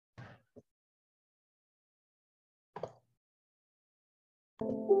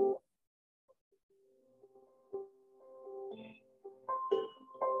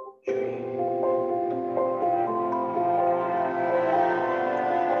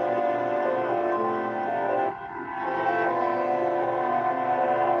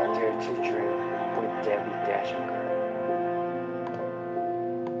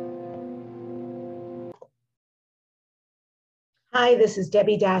Hi, this is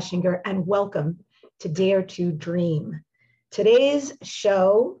Debbie Dashinger, and welcome to Dare to Dream. Today's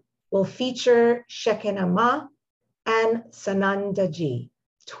show will feature Shekinah Ma and Sanandaji,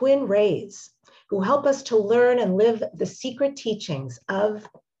 twin rays, who help us to learn and live the secret teachings of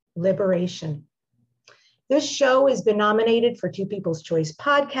liberation. This show has been nominated for 2 People's Choice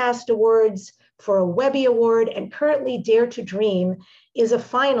Podcast Awards, for a Webby Award, and currently Dare to Dream is a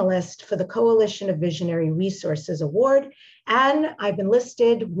finalist for the Coalition of Visionary Resources Award. And we've been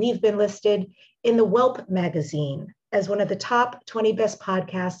listed in the Whelp magazine as one of the top 20 best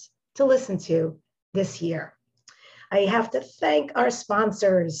podcasts to listen to this year. I have to thank our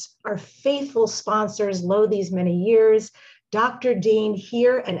sponsors, our faithful sponsors, these many years, Dr. Dane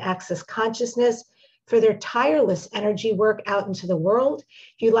here and Access Consciousness, for their tireless energy work out into the world.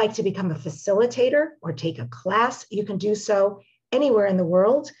 If you'd like to become a facilitator or take a class, you can do so anywhere in the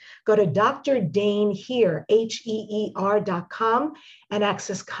world. Go to Dr. Dane here, HEER.com, and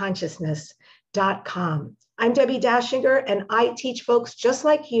accessconsciousness.com. I'm Debbie Dashinger, and I teach folks just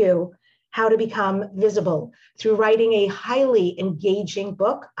like you how to become visible through writing a highly engaging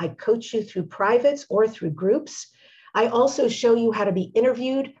book. I coach you through privates or through groups. I also show you how to be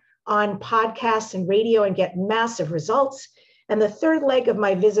interviewed on podcasts and radio and get massive results. And the third leg of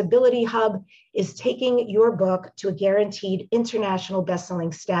my Visibility Hub is taking your book to a guaranteed international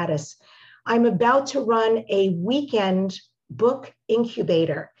bestselling status. I'm about to run a weekend book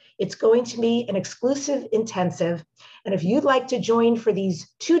incubator. It's going to be an exclusive intensive. And if you'd like to join for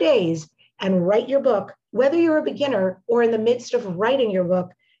these 2 days and write your book, whether you're a beginner or in the midst of writing your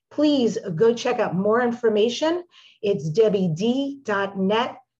book, please go check out more information. It's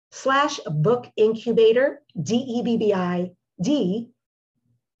debbied.net/book incubator,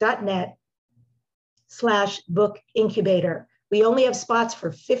 DEBBID.net/book incubator. We only have spots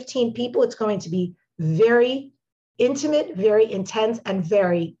for 15 people. It's going to be very intimate, very intense, and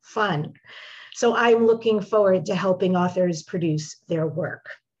very fun. So I'm looking forward to helping authors produce their work.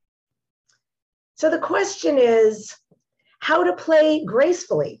 So the question is how to play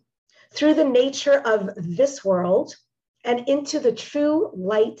gracefully through the nature of this world and into the true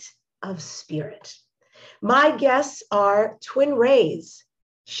light of spirit. My guests are twin rays,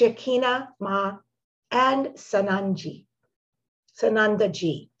 Shekinah Ma and Sanandaji.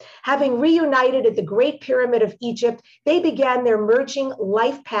 Having reunited at the Great Pyramid of Egypt, they began their merging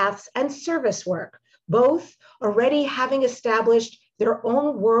life paths and service work, both already having established their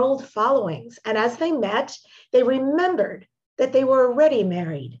own world followings. And as they met, they remembered that they were already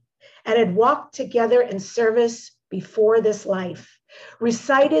married and had walked together in service before this life,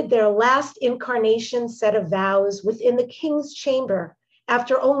 recited their last incarnation set of vows within the king's chamber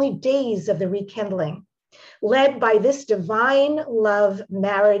after only days of the rekindling, led by this divine love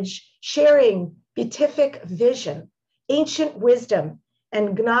marriage, sharing beatific vision, ancient wisdom,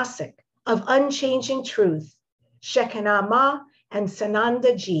 and gnostic of unchanging truth. Shekinah Ma and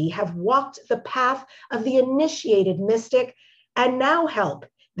Sanandaji have walked the path of the initiated mystic and now help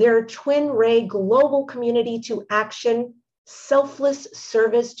their twin ray global community to action selfless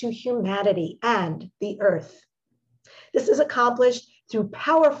service to humanity and the earth. This is accomplished through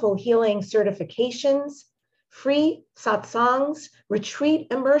powerful healing certifications, free satsangs, retreat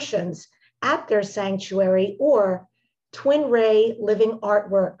immersions at their sanctuary, or twin ray living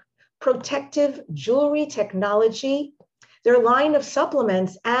artwork, protective jewelry technology, their line of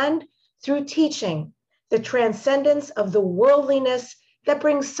supplements, and through teaching the transcendence of the worldliness that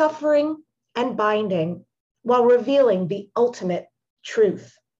brings suffering and binding while revealing the ultimate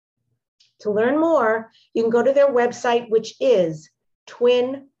truth. To learn more, you can go to their website, which is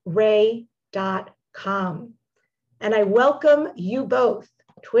twinray.com. And I welcome you both,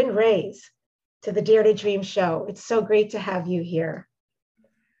 twin rays, to the Dare to Dream show. It's so great to have you here.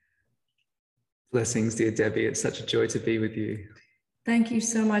 Blessings, dear Debbie. It's such a joy to be with you. Thank you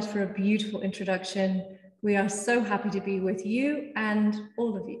so much for a beautiful introduction. We are so happy to be with you and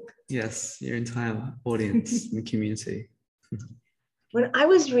all of you. Yes, your entire audience and community. When I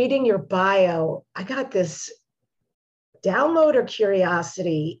was reading your bio, I got this download or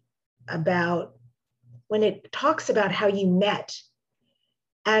curiosity about when it talks about how you met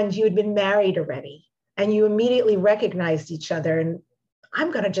and you had been married already and you immediately recognized each other. And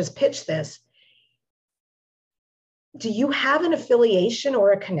I'm going to just pitch this. do you have an affiliation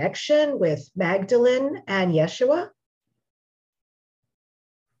or a connection with Magdalene and Yeshua?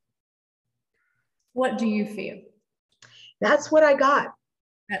 What do you feel? That's what I got.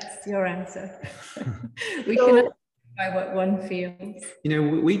 That's your answer. We So- can by what one feels. You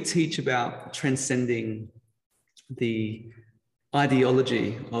know, we teach about transcending the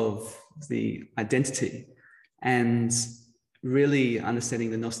ideology of the identity and really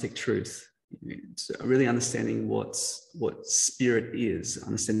understanding the Gnostic truth. So really understanding what spirit is,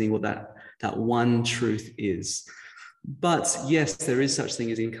 understanding what that one truth is. But yes, there is such thing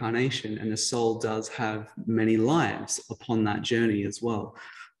as incarnation, and the soul does have many lives upon that journey as well.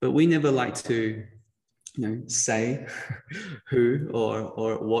 But we never like to, say who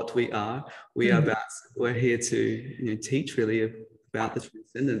or what we are. We're here to teach really about the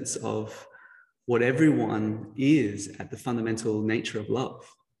transcendence of what everyone is at the fundamental nature of love.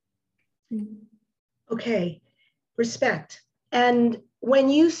 Okay, respect. And when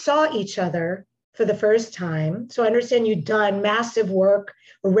you saw each other for the first time, so I understand you'd done massive work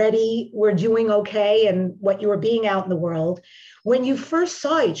already, were doing okay, and what you were being out in the world. When you first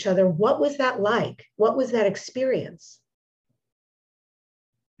saw each other, what was that like? What was that experience?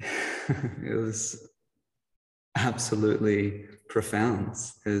 It was absolutely profound.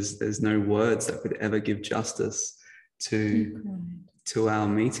 There's no words that could ever give justice to our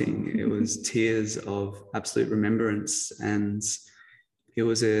meeting. It was tears of absolute remembrance, and it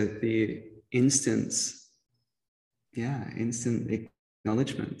was the instant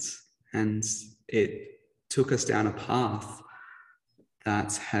acknowledgement, and it took us down a path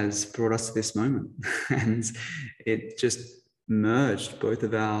that has brought us to this moment. And it just merged both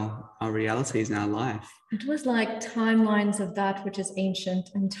of our realities in our life. It was like timelines of that which is ancient,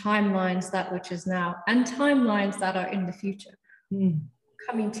 and timelines that which is now, and timelines that are in the future,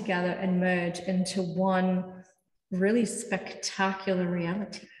 coming together and merge into one really spectacular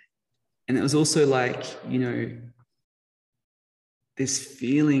reality. And it was also like, this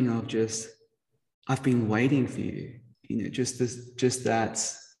feeling of just, I've been waiting for you, just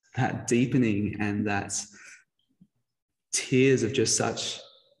that deepening, and that tears of just such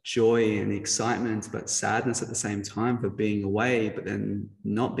joy and excitement, but sadness at the same time for being away, but then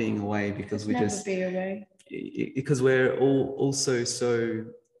not being away because because we're all also so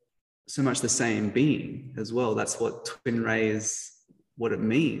much the same being as well. That's what twin ray is, what it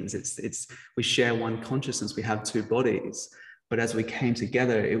means. It's we share one consciousness, we have two bodies, but as we came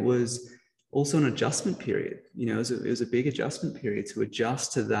together, it was also an adjustment period. It was a big adjustment period to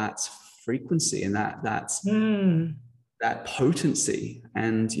adjust to that frequency and that potency.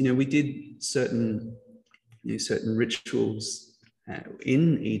 And we did certain rituals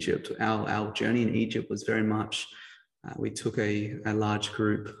in Egypt. Our journey in Egypt was very much we took a large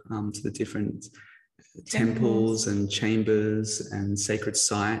group to the different temples and chambers and sacred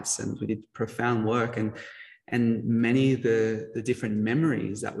sites, and we did profound work, and many of the different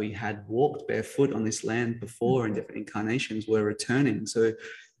memories that we had walked barefoot on this land before in different incarnations were returning. So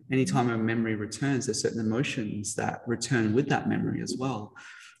anytime a memory returns, there's certain emotions that return with that memory as well.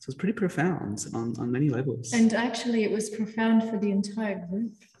 So it's pretty profound on many levels. And actually, it was profound for the entire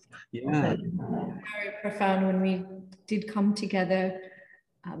group. Yeah. Very profound when we did come together.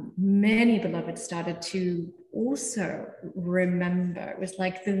 Many beloveds started to also remember. It was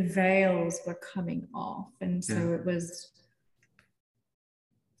like the veils were coming off. And so it was,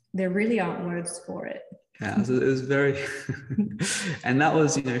 there really aren't words for it. Yeah, so it was very, and that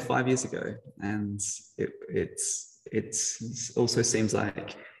was 5 years ago, and it also seems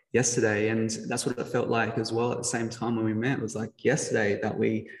like yesterday, and that's what it felt like as well. At the same time when we met, it was like yesterday that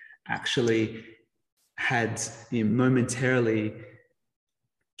we actually had momentarily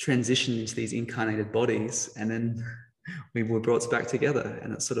transitioned into these incarnated bodies, and then we were brought back together.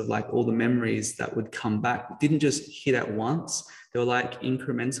 And it's sort of like all the memories that would come back didn't just hit at once. They were like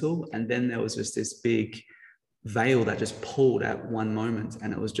incremental, and then there was just this big veil that just pulled at one moment,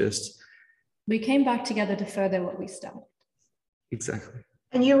 and it was just, we came back together to further what we started. Exactly.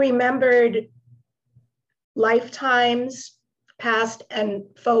 And you remembered lifetimes past and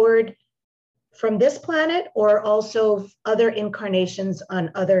forward from this planet, or also other incarnations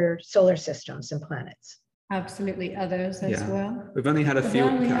on other solar systems and planets? Absolutely, others as well. We've only had a few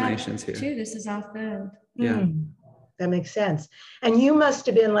incarnations here. Two. This is our third. Yeah. That makes sense. And you must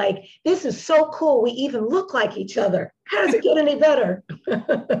have been like, this is so cool. We even look like each other. How does it get any better?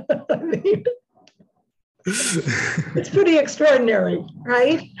 I mean, it's pretty extraordinary,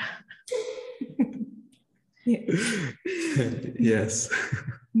 right? Yes.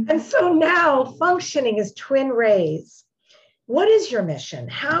 And so now functioning as twin rays, What is your mission?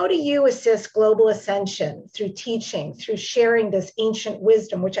 How do you assist global ascension through teaching, through sharing this ancient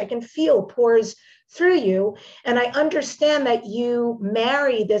wisdom, which I can feel pours through you? And I understand that you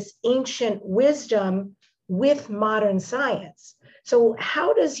marry this ancient wisdom with modern science. So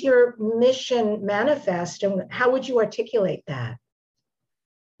how does your mission manifest, and how would you articulate that?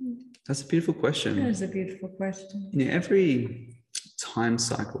 That's a beautiful question. That is a beautiful question. You know, every time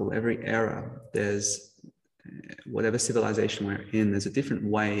cycle, every era, there's whatever civilization we're in, there's a different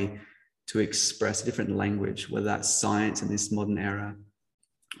way to express a different language, whether that's science in this modern era,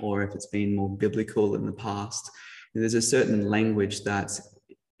 or if it's been more biblical in the past. There's a certain language that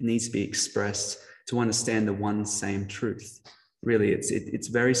needs to be expressed to understand the one same truth. Really, it's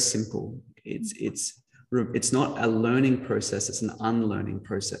very simple. It's not a learning process, it's an unlearning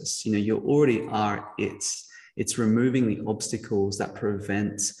process. You know, you already are it. It's removing the obstacles that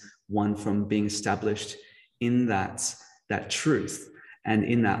prevent one from being established in that truth and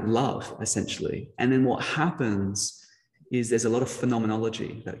in that love, essentially. And then what happens is there's a lot of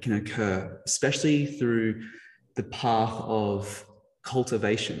phenomenology that can occur, especially through the path of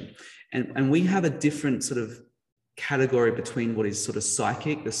cultivation. And we have a different sort of category between what is sort of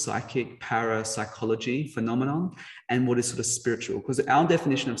psychic, the psychic parapsychology phenomenon, and what is sort of spiritual. Because our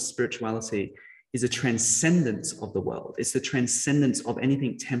definition of spirituality is a transcendence of the world. It's the transcendence of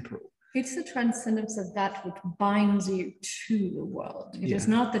anything temporal. It's the transcendence of that which binds you to the world. It is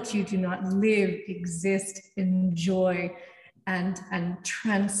not that you do not live, exist, enjoy, and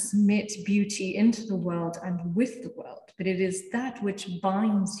transmit beauty into the world and with the world, but it is that which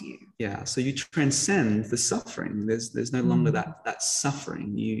binds you. Yeah, so you transcend the suffering. There's no longer that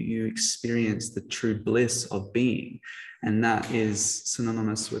suffering. You experience the true bliss of being, and that is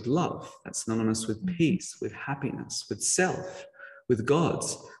synonymous with love. That's synonymous with peace, with happiness, with self, with God,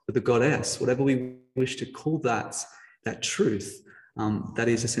 with the goddess, whatever we wish to call that truth. That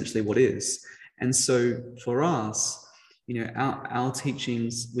is essentially what is. And so for us, you know, our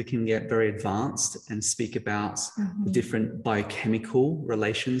teachings, we can get very advanced and speak about the different biochemical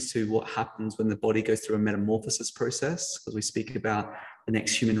relations to what happens when the body goes through a metamorphosis process, because we speak about the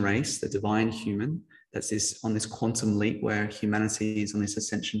next human race, the divine human, that's on this quantum leap where humanity is on this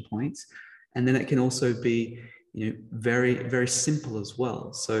ascension point. And then it can also be, you know, very, very simple as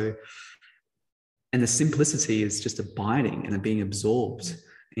well. So, and the simplicity is just abiding and being absorbed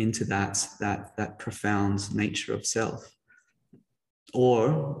into that profound nature of self.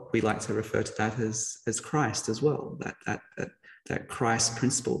 Or we like to refer to that as Christ as well, that Christ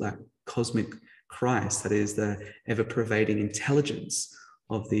principle, that cosmic Christ, that is the ever-pervading intelligence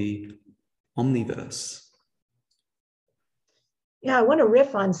of the omniverse. Yeah, I want to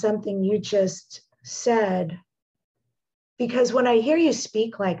riff on something you just said, because when I hear you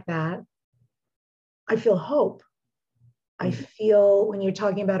speak like that, I feel hope. I feel when you're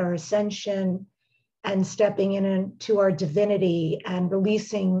talking about our ascension and stepping into our divinity and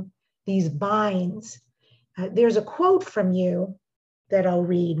releasing these binds. There's a quote from you that I'll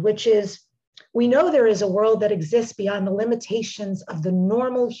read, which is, "We know there is a world that exists beyond the limitations of the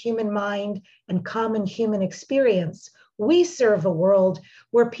normal human mind and common human experience. We serve a world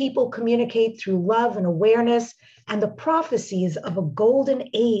where people communicate through love and awareness, and the prophecies of a golden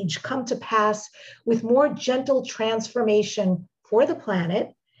age come to pass with more gentle transformation for the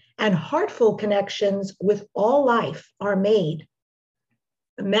planet, and heartful connections with all life are made.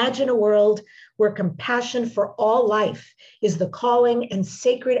 Imagine a world where compassion for all life is the calling and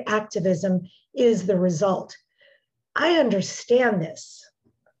sacred activism is the result." I understand this.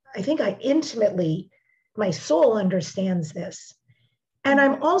 I think I intimately, my soul understands this. And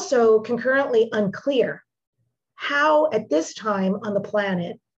I'm also concurrently unclear how at this time on the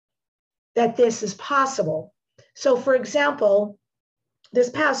planet that this is possible. So for example, this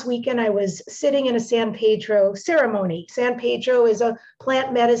past weekend, I was sitting in a San Pedro ceremony. San Pedro is a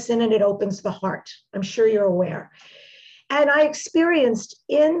plant medicine and it opens the heart. I'm sure you're aware. And I experienced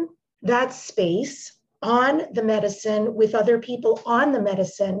in that space on the medicine with other people on the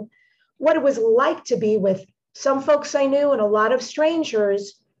medicine, what it was like to be with some folks I knew and a lot of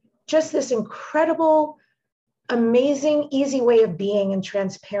strangers, just this incredible, amazing, easy way of being and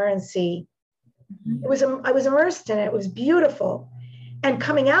transparency. I was immersed in it. It was beautiful. And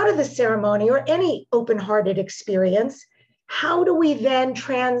coming out of the ceremony or any open-hearted experience, how do we then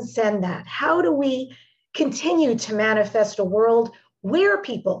transcend that? How do we continue to manifest a world where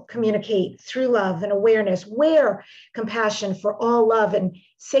people communicate through love and awareness, where compassion for all love and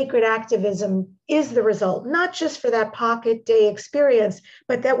sacred activism is the result, not just for that pocket day experience,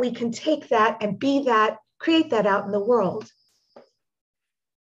 but that we can take that and be that, create that out in the world?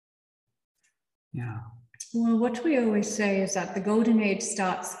 Yeah. Well, what we always say is that the golden age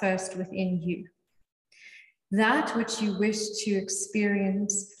starts first within you. That which you wish to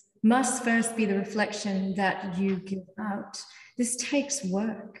experience must first be the reflection that you give out. This takes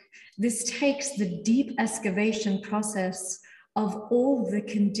work. This takes the deep excavation process of all the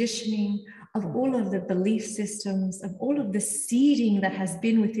conditioning, of all of the belief systems, of all of the seeding that has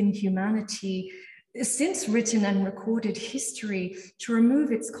been within humanity since written and recorded history, to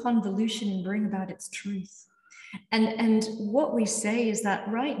remove its convolution and bring about its truth. And what we say is that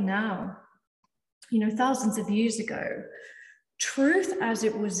right now, you know, thousands of years ago, truth as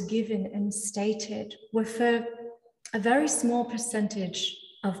it was given and stated were for a very small percentage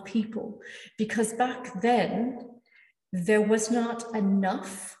of people, because back then there was not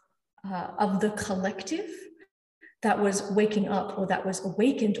enough of the collective that was waking up, or that was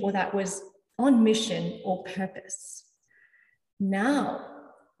awakened, or that was on mission or purpose. Now,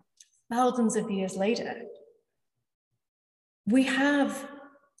 thousands of years later, we have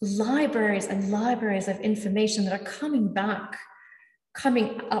libraries and libraries of information that are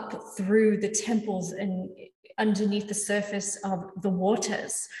coming up through the temples and underneath the surface of the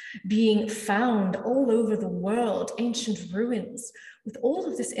waters, being found all over the world, ancient ruins, with all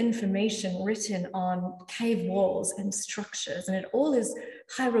of this information written on cave walls and structures. And it all is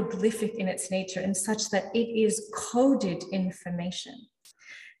hieroglyphic in its nature, and such that it is coded information.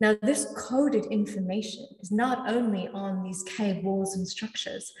 Now, this coded information is not only on these cave walls and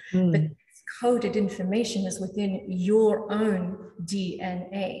structures, but this coded information is within your own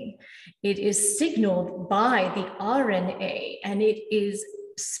DNA. It is signaled by the RNA, and it is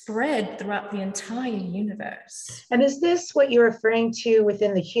spread throughout the entire universe. And is this what you're referring to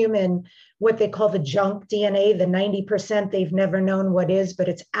within the human, what they call the junk DNA, the 90% they've never known what is, but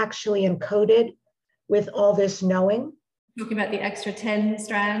it's actually encoded with all this knowing? Talking about the extra 10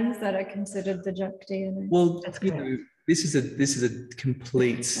 strands that are considered the junk DNA. Well, that's correct. This is a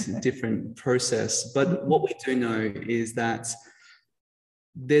complete different process. But what we do know is that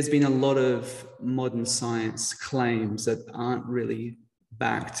there's been a lot of modern science claims that aren't really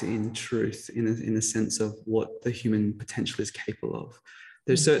backed in truth, in the sense of what the human potential is capable of.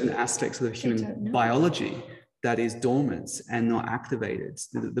 There's certain aspects of the human biology that is dormant and not activated.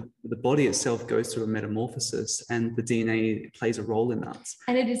 The body itself goes through a metamorphosis, and the DNA plays a role in that.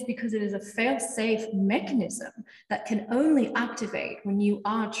 And it is because it is a fail-safe mechanism that can only activate when you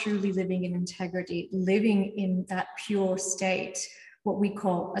are truly living in integrity, living in that pure state, what we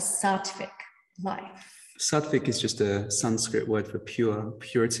call a sattvic life. Sattvic is just a Sanskrit word for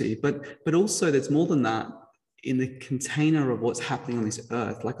purity, but also there's more than that in the container of what's happening on this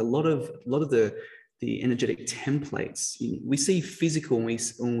earth. Like a lot of the energetic templates, we see physical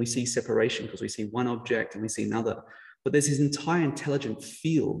when we see separation, because we see one object and we see another, but there's this entire intelligent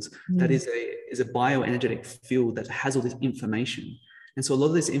field that is a bioenergetic field that has all this information. And so a lot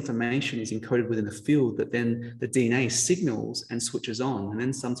of this information is encoded within the field that then the DNA signals and switches on. And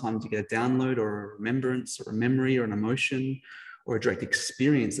then sometimes you get a download or a remembrance or a memory or an emotion or a direct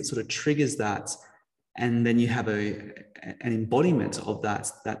experience that sort of triggers that. And then you have an embodiment of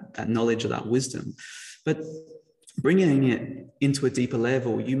that knowledge or that wisdom. But bringing it into a deeper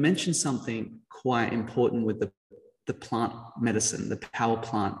level, you mentioned something quite important with the plant medicine, the power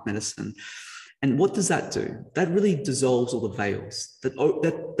plant medicine. And what does that do? That really dissolves all the veils.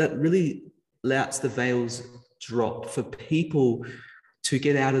 That really lets the veils drop for people to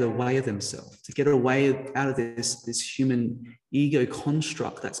get out of the way of themselves, to get out of this human ego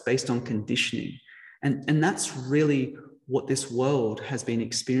construct that's based on conditioning. And that's really what this world has been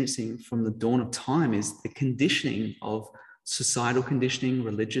experiencing from the dawn of time, is the conditioning of societal conditioning,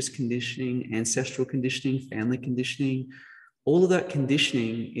 religious conditioning, ancestral conditioning, family conditioning. All of that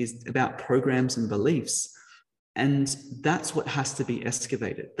conditioning is about programs and beliefs. And that's what has to be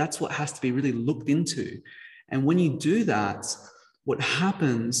excavated. That's what has to be really looked into. And when you do that, what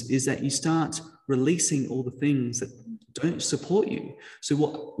happens is that you start releasing all the things that don't support you. So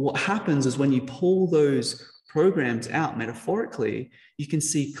what happens is when you pull those programs out metaphorically, you can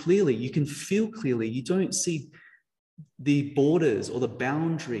see clearly, you can feel clearly. You don't see the borders or the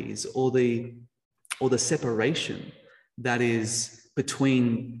boundaries or the separation that is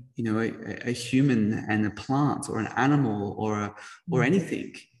between, a human and a plant or an animal or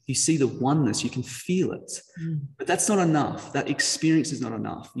anything. You see the oneness, you can feel it. But that's not enough. That experience is not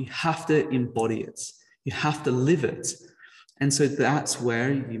enough. You have to embody it. You have to live it. And so that's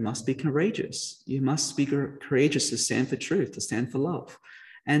where you must be courageous. You must be courageous to stand for truth, to stand for love.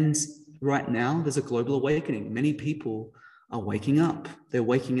 And right now, there's a global awakening. Many people are waking up. They're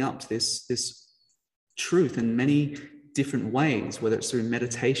waking up to this truth. And many different ways, whether it's through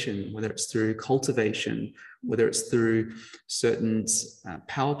meditation, whether it's through cultivation, whether it's through certain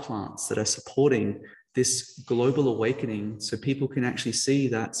power plants that are supporting this global awakening, so people can actually see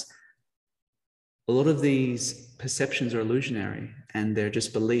that a lot of these perceptions are illusionary and they're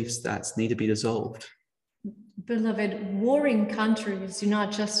just beliefs that need to be dissolved. Beloved, warring countries do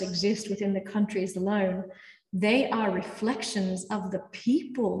not just exist within the countries alone. They are reflections of the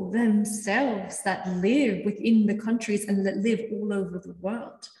people themselves that live within the countries and that live all over the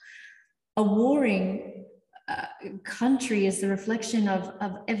world. A warring country is the reflection of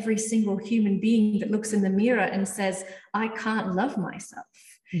every single human being that looks in the mirror and says, I can't love myself.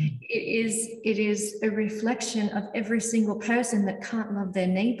 It is a reflection of every single person that can't love their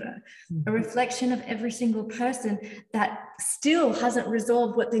neighbor, a reflection of every single person that still hasn't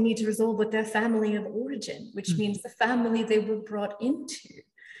resolved what they need to resolve with their family of origin, which means the family they were brought into.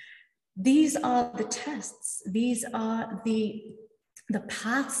 These are the tests. These are the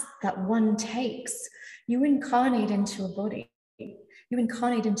paths that one takes. You incarnate into a body. You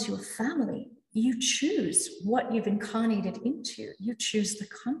incarnate into a family. You choose what you've incarnated into. You choose the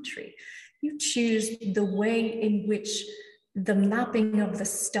country. You choose the way in which the mapping of the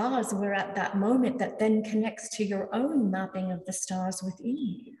stars were at that moment that then connects to your own mapping of the stars within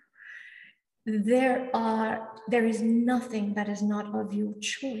you. There is nothing that is not of your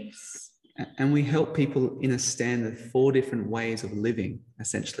choice. And we help people understand the 4 different ways of living,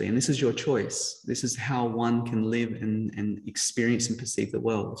 essentially. And this is your choice. This is how one can live and experience and perceive the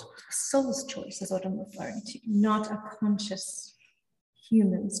world. Soul's choice is what I'm referring to, not a conscious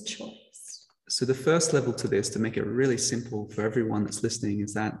human's choice. So the first level to this, to make it really simple for everyone that's listening,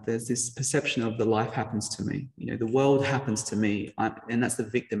 is that there's this perception of the life happens to me. You know, the world happens to me. And that's the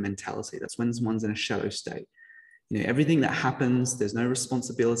victim mentality. That's when one's in a shadow state. You know, everything that happens, there's no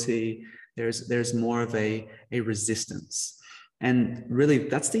responsibility. There's more of a resistance. And really,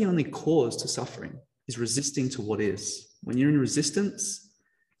 that's the only cause to suffering, is resisting to what is. When you're in resistance,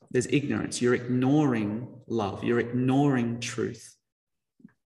 there's ignorance. You're ignoring love. You're ignoring truth.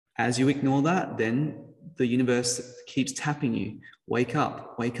 As you ignore that, then the universe keeps tapping you. Wake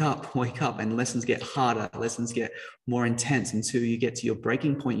up, wake up, wake up. And lessons get harder. Lessons get more intense until you get to your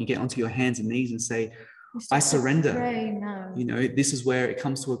breaking point. You get onto your hands and knees and say, I surrender. You know, this is where it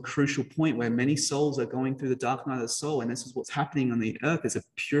comes to a crucial point where many souls are going through the dark night of the soul. And this is what's happening on the earth. There's a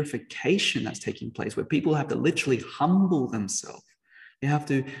purification that's taking place where people have to literally humble themselves. They have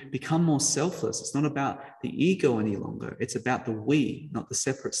to become more selfless. It's not about the ego any longer. It's about the we, not the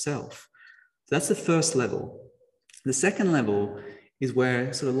separate self. So that's the first level. The second level is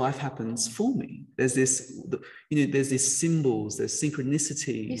where sort of life happens for me. There's this, you know, there's these symbols, there's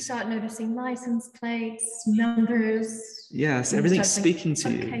synchronicity. You start noticing license plates, numbers. Yes, everything's speaking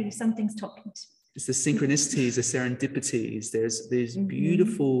to you. Okay, something's talking to you. It's the synchronicities, the serendipities. There's these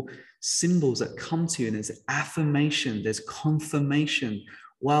beautiful symbols that come to you, and there's affirmation, there's confirmation.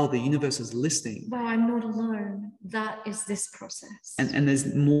 Wow, the universe is listening. Wow, I'm not alone. That is this process. And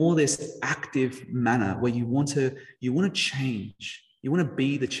there's more this active manner where you want to change. You want to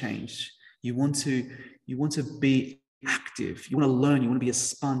be the change. You want to be active. You want to learn. You want to be a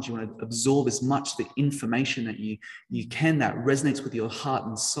sponge. You want to absorb as much the information that you can that resonates with your heart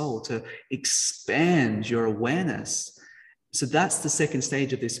and soul, to expand your awareness. So that's the second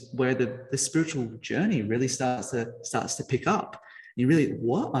stage of this, where the spiritual journey really starts to pick up. You really,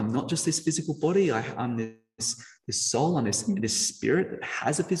 what? I'm not just this physical body. I'm this soul. I'm this spirit that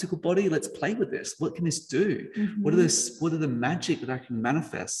has a physical body. Let's play with this. What can this do? What are the magic that I can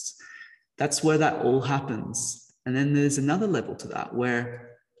manifest? That's where that all happens. And then there's another level to that, where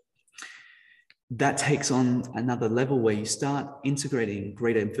that takes on another level where you start integrating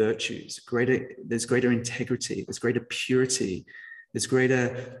greater virtues, there's greater integrity, there's greater purity, there's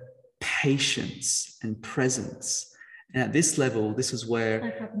greater patience and presence. And at this level, this is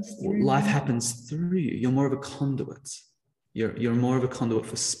where life happens through you. You're more of a conduit. You're more of a conduit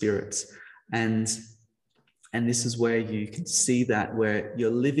for spirits. And this is where you can see that, where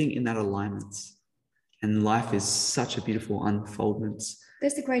you're living in that alignment. And life is such a beautiful unfoldment.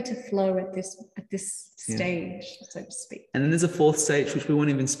 There's a greater flow at this stage, so to speak. And then there's a fourth stage, which we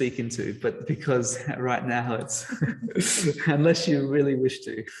won't even speak into, but because right now it's, unless you really wish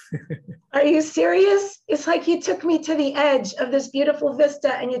to. Are you serious? It's like you took me to the edge of this beautiful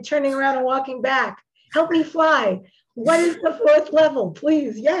vista and you're turning around and walking back. Help me fly. What is the fourth level?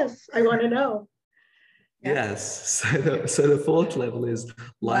 Please. Yes, I want to know. Yes. So the fourth level is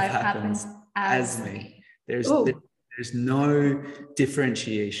life happens as me. There's no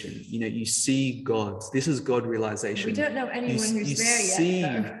differentiation. You know, you see God. This is God realization. We don't know anyone who's there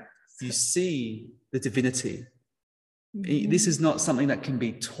yet. You see the divinity. This is not something that can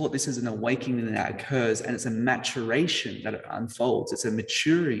be taught. This is an awakening that occurs, and it's a maturation that unfolds. It's a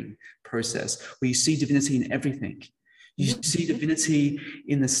maturing process where you see divinity in everything. You see divinity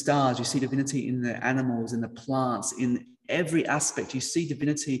in the stars. You see divinity in the animals, in the plants, in every aspect. You see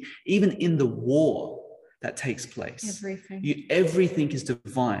divinity even in the war that takes place. Everything is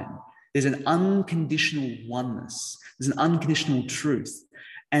divine. There's an unconditional oneness. There's an unconditional truth.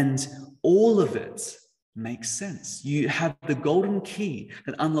 And all of it makes sense. You have the golden key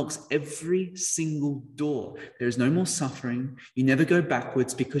that unlocks every single door. There is no more suffering. You never go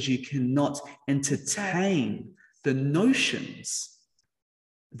backwards because you cannot entertain the notions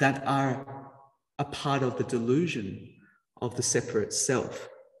that are a part of the delusion of the separate self.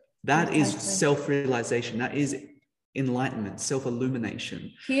 That is self-realization. That is enlightenment,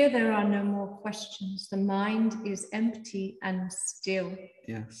 self-illumination. Here there are no more questions. The mind is empty and still.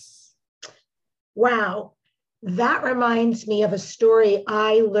 Yes. Wow. That reminds me of a story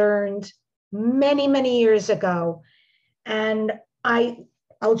I learned many, many years ago. And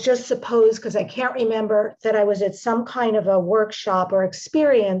I'll just suppose, because I can't remember, that I was at some kind of a workshop or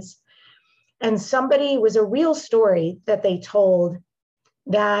experience, and somebody was a real story that they told,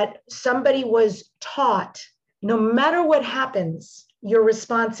 that somebody was taught, no matter what happens, your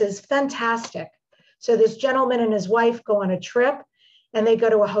response is fantastic. So this gentleman and his wife go on a trip, and they go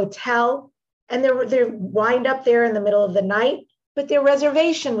to a hotel, and they're wind up there in the middle of the night, but their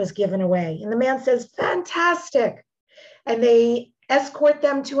reservation was given away. And the man says, fantastic. And they escort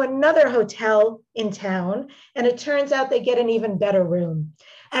them to another hotel in town, and it turns out they get an even better room.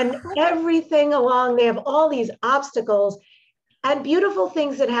 And everything along, they have all these obstacles and beautiful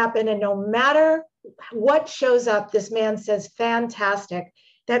things that happen. And no matter what shows up, this man says, fantastic.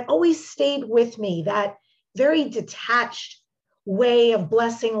 That always stayed with me, that very detached way of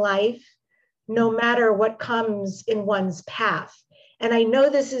blessing life, no matter what comes in one's path. And I know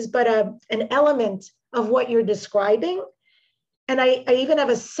this is but an element of what you're describing. And I even have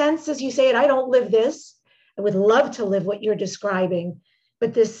a sense, as you say it, I don't live this. I would love to live what you're describing.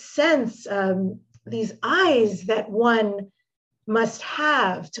 But this sense, these eyes that one must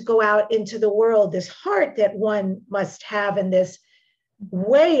have to go out into the world, this heart that one must have, and this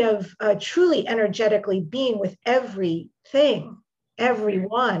way of truly energetically being with everything,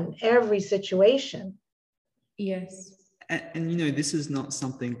 everyone, every situation. Yes. And you know, this is not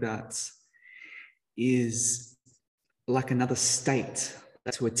something that is like another state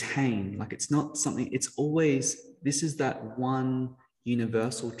to attain. Like, it's not something, it's always, this is that one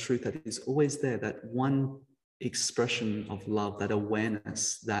universal truth that is always there, that one expression of love, that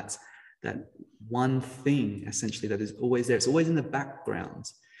awareness, that one thing essentially that is always there. It's always in the background.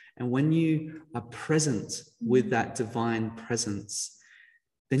 And when you are present with that divine presence,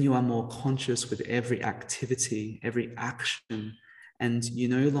 then you are more conscious with every activity, every action, and you're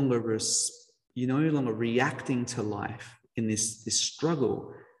no longer reacting to life in this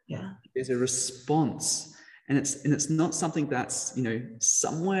struggle. Yeah, there's a response, and it's not something that's, you know,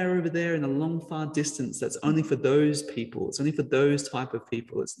 somewhere over there in a long far distance. That's only for those people. It's only for those type of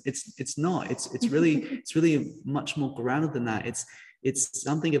people. It's not. It's really much more grounded than that. It's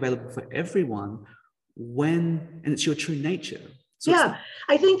something available for everyone and it's your true nature. So yeah,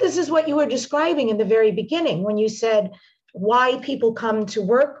 I think this is what you were describing in the very beginning when you said why people come to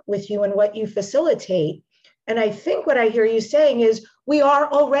work with you and what you facilitate. And I think what I hear you saying is we are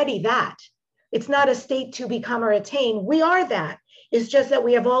already that. It's not a state to become or attain. We are that. It's just that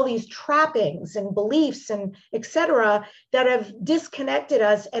we have all these trappings and beliefs and et cetera that have disconnected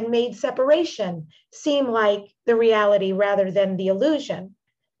us and made separation seem like the reality rather than the illusion.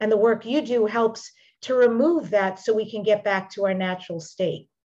 And the work you do helps to remove that so we can get back to our natural state.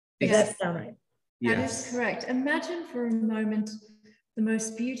 Does that sound right? That is correct. Imagine for a moment the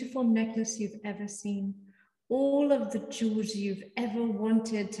most beautiful necklace you've ever seen. All of the jewels you've ever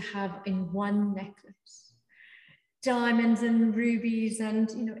wanted to have in one necklace. Diamonds and rubies and,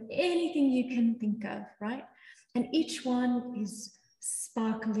 you know, anything you can think of, right? And each one is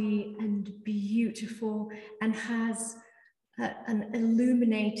sparkly and beautiful and has an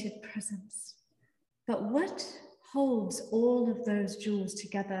illuminated presence. But what holds all of those jewels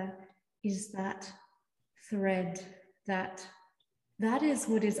together is that thread, that is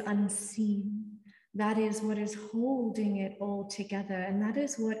what is unseen. That is what is holding it all together. And that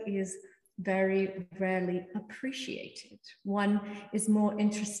is what is very rarely appreciated. One is more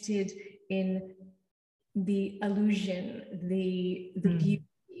interested in the illusion, the beauty,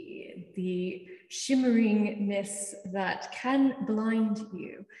 the shimmeringness that can blind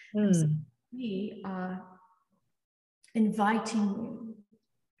you. And so we are inviting you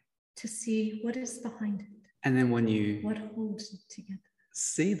to see what is behind it. And then when you what holds it together?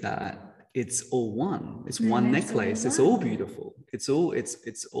 See that, it's all one. It's And one it's all necklace. It's all one. beautiful. It's all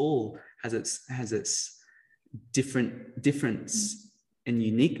has its difference and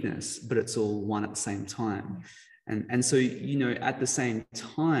uniqueness, but it's all one at the same time. And so, you know, at the same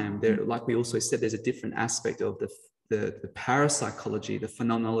time, there, like we also said, there's a different aspect of the parapsychology, the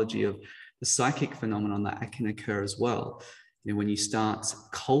phenomenology of the psychic phenomenon that can occur as well. You know, when you start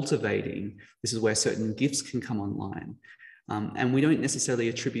cultivating, this is where certain gifts can come online. And we don't necessarily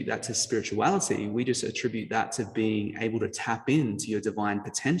attribute that to spirituality. We just attribute that to being able to tap into your divine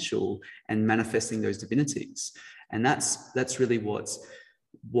potential and manifesting those divinities. And that's really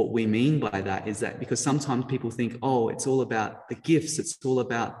what we mean by that, is that because sometimes people think, oh, it's all about the gifts, it's all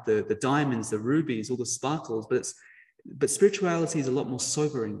about the diamonds, the rubies, all the sparkles, but spirituality is a lot more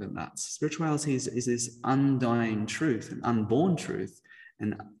sobering than that. Spirituality is this undying truth, an unborn truth,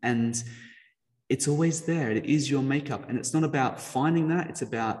 and it's always there. It is your makeup, and it's not about finding that. It's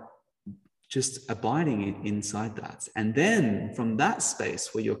about just abiding inside that, and then from that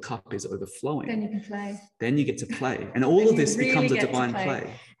space where your cup is overflowing, then you can play. Then you get to play, and all of this really becomes a divine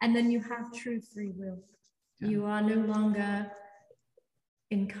play. And then you have true free will. Yeah. You are no longer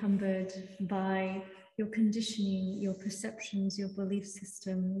encumbered by your conditioning, your perceptions, your belief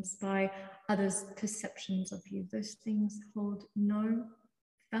systems, by others' perceptions of you. Those things hold no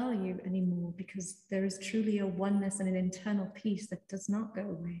value anymore, because there is truly a oneness and an internal peace that does not go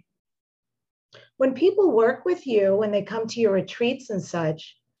away. When people work with you, when they come to your retreats and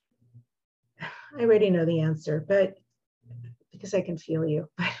such, I already know the answer, but because I can feel you,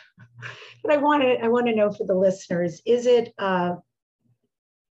 but I want to know for the listeners, is it,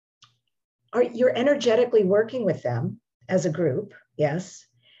 you're energetically working with them as a group? Yes.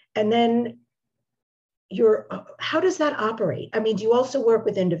 And then how does that operate? I mean, do you also work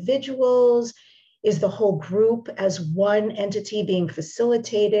with individuals? Is the whole group as one entity being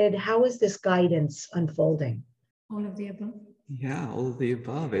facilitated? How is this guidance unfolding? All of the above. Yeah, all of the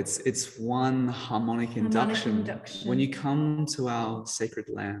above. It's one harmonic induction. When you come to our sacred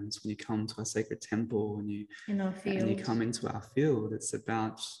lands, when you come to our sacred temple, and you come into our field, it's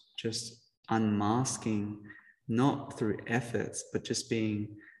about just unmasking, not through efforts, but just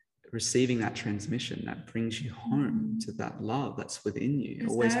receiving that transmission that brings you home to that love that's within you.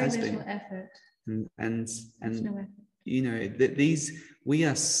 There's always has very been. little effort. And no effort. You know, we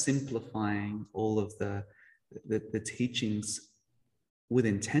are simplifying all of the teachings with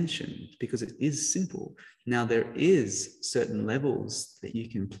intention, because it is simple. Now, there is certain levels that you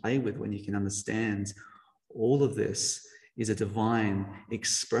can play with when you can understand all of this is a divine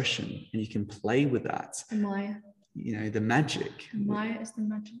expression, and you can play with that. The Maya. You know, the magic. Maya is the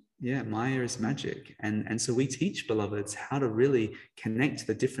magic. Yeah, Maya is magic. And so we teach beloveds how to really connect to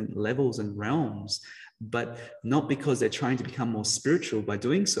the different levels and realms, but not because they're trying to become more spiritual by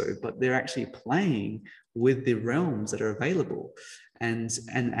doing so, but they're actually playing with the realms that are available. And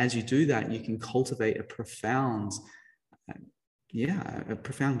as you do that, you can cultivate a profound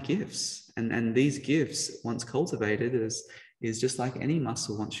gifts. And these gifts, once cultivated, is just like any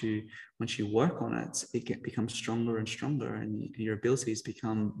muscle. Once you work on it, becomes stronger and stronger, and your abilities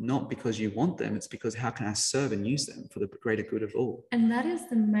become, not because you want them, it's because how can I serve and use them for the greater good of all. And that is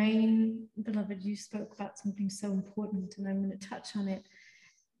the main, beloved, you spoke about something so important, and I'm going to touch on it.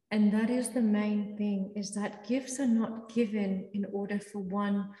 And that is the main thing, is that gifts are not given in order for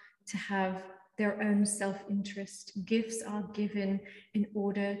one to have their own self-interest. Gifts are given in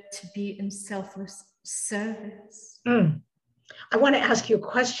order to be in selfless service. I want to ask you a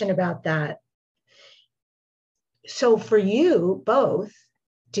question about that. So for you both,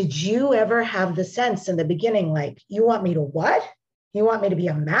 did you ever have the sense in the beginning, like, you want me to what? You want me to be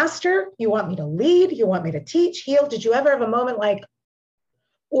a master? You want me to lead? You want me to teach, heal? Did you ever have a moment like,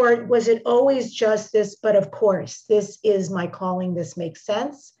 or was it always just this, but of course, this is my calling, this makes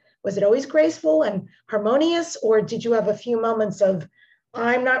sense? Was it always graceful and harmonious? Or did you have a few moments of,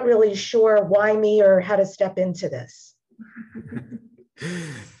 I'm not really sure why me or how to step into this?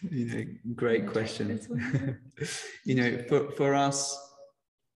 You know, great question. You know, for us,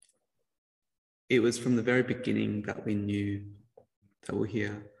 it was from the very beginning that we knew that we're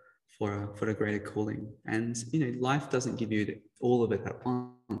here for a greater calling. And you know, life doesn't give you all of it at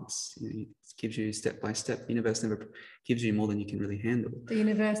once. You know, it gives you step by step. The universe never gives you more than you can really handle. The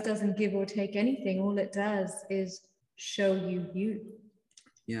universe doesn't give or take anything. All it does is show you you.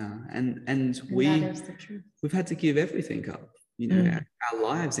 Yeah, and we've had to give everything up, you know, our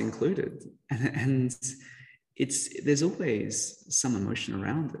lives included, and there's always some emotion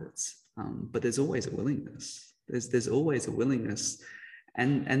around it, but there's always a willingness. There's always a willingness,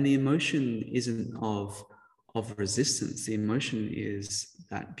 and the emotion isn't of of resistance. The emotion is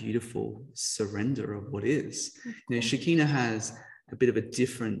that beautiful surrender of what is. You know, Shekinah has a bit of a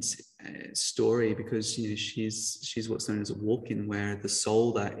different story, because, you know, she's what's known as a walk-in, where the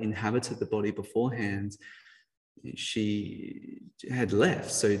soul that inhabited the body beforehand, she had left.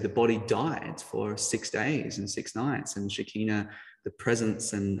 So the body died for 6 days and 6 nights, and Shekinah, the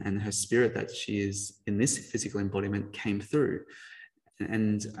presence and her spirit that she is in this physical embodiment, came through.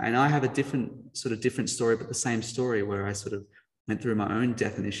 And I have a different story, but the same story, where I sort of went through my own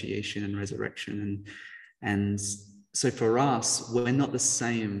death initiation and resurrection. And so for us, we're not the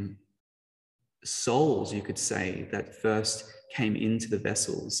same souls, you could say, that first came into the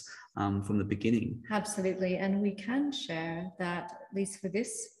vessels from the beginning. Absolutely. And we can share that, at least for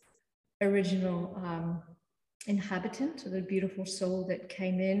this original inhabitant, or the beautiful soul that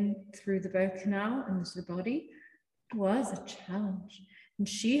came in through the birth canal into the body, was a challenge. And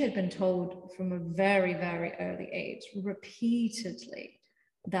she had been told from a very, very early age, repeatedly,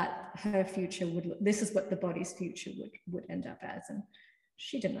 that her future would, this is what the body's future would end up as. And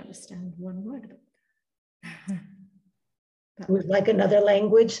she didn't understand one word of it. It was like another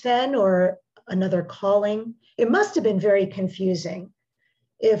language then, or another calling. It must have been very confusing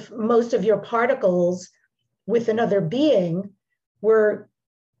if most of your particles with another being were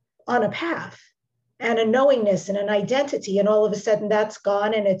on a path and a knowingness and an identity, and all of a sudden that's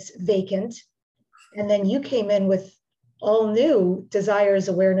gone and it's vacant. And then you came in with all new desires,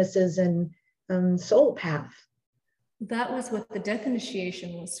 awarenesses, and soul path. That was what the death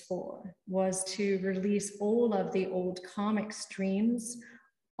initiation was for, was to release all of the old karmic streams,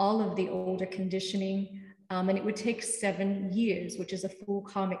 all of the older conditioning. And it would take 7 years, which is a full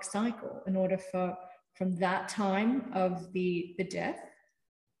karmic cycle, in order for, from that time of the death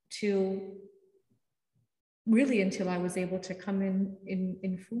to really until I was able to come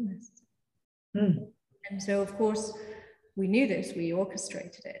in fullness. Mm. And so, of course, we knew this, we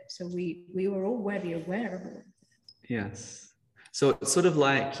orchestrated it. So we were already aware of it. Yes. So it's sort of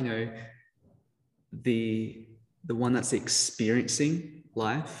like, you know, the one that's experiencing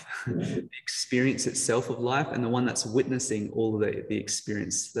life, the experience itself of life, and the one that's witnessing all the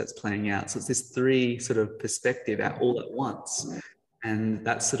experience that's playing out. So it's this 3 sort of perspective all at once. And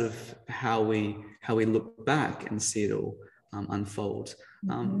that's sort of how we look back and see it all unfold.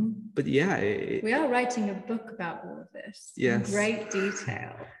 But yeah, we are writing a book about all of this, yes, in great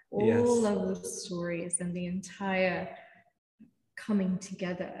detail, all of the stories and the entire coming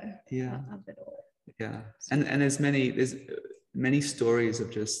together of it all. Yeah, and there's many stories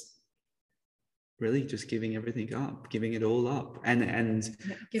of just really just giving everything up, giving it all up, and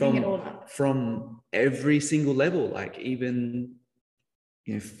giving it all up from every single level, like even,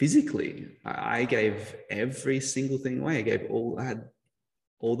 you know, physically, I gave every single thing away. I had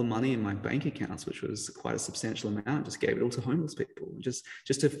all the money in my bank accounts, which was quite a substantial amount, just gave it all to homeless people, just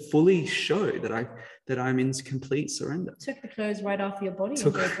to fully show that I'm in complete surrender. Took the clothes right off your body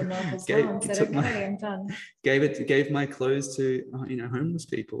and gave them up as well, and said, okay, I'm done. Gave my clothes to homeless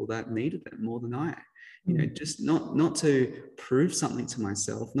people that needed them more than I. You know, just not to prove something to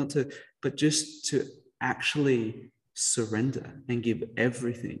myself, but just to actually surrender and give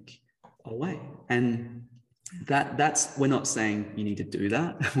everything away. And that's, we're not saying you need to do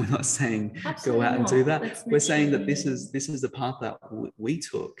that. We're not saying go out and do that. We're saying that this is the path that we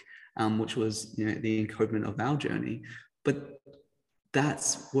took, which was, you know, the encodement of our journey. But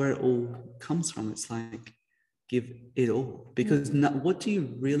that's where it all comes from. It's like, give it all, because what do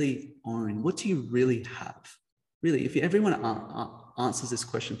you really own? What do you really have? Really, if everyone answers this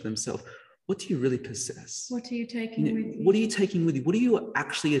question for themselves, what do you really possess? What are you taking with you? What are you taking with you? What are you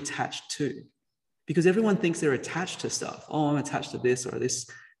actually attached to? Because everyone thinks they're attached to stuff. Oh, I'm attached to this or this.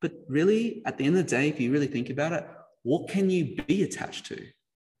 But really, at the end of the day, if you really think about it, what can you be attached to?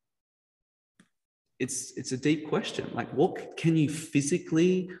 It's a deep question. Like, what can you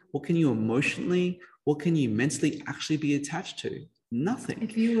physically, what can you emotionally, what can you mentally actually be attached to? Nothing.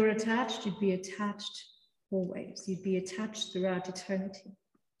 If you were attached, you'd be attached always. You'd be attached throughout eternity.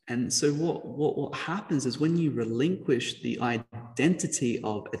 And so what happens is, when you relinquish the identity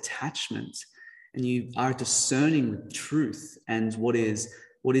of attachment and you are discerning the truth and what is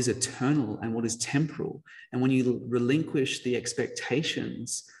eternal and what is temporal, and when you relinquish the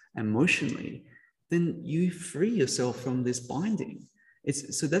expectations emotionally, then you free yourself from this binding.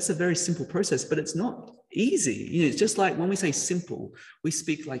 So that's a very simple process, but it's not easy. You know, it's just like when we say simple, we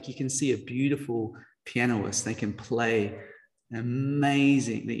speak like you can see a beautiful pianist. They can play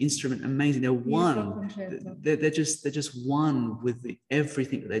amazing, the instrument amazing. They're one. They're just one with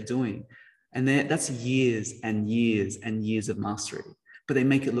everything that they're doing, and that's years and years and years of mastery. But they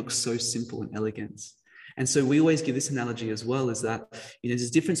make it look so simple and elegant. And so we always give this analogy as well, is that, there's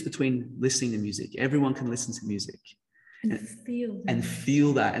a difference between listening to music. Everyone can listen to music and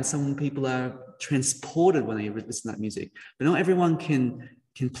feel that. And some people are transported when they listen to that music, but not everyone can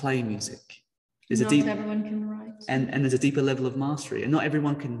play music. Not everyone can write. And there's a deeper level of mastery, and not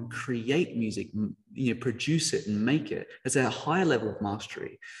everyone can create music, produce it and make it. There's a higher level of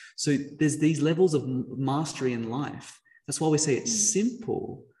mastery. So there's these levels of mastery in life. That's why we say it's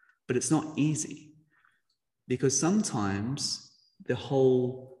simple, but it's not easy, because sometimes the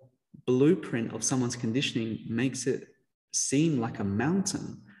whole blueprint of someone's conditioning makes it seem like a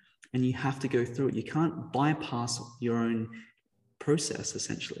mountain, and you have to go through it. You can't bypass your own process,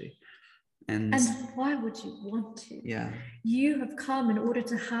 essentially. And why would you want to? Yeah. You have come in order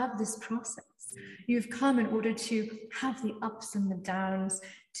to have this process. You've come in order to have the ups and the downs,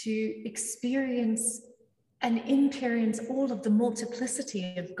 to experience all of the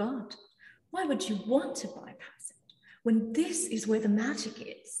multiplicity of God. Why would you want to bypass it when this is where the magic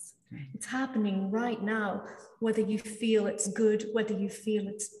is? It's happening right now, whether you feel it's good, whether you feel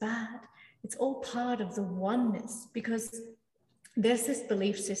it's bad. It's all part of the oneness, because there's this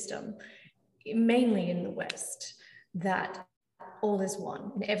belief system, mainly in the West, that all is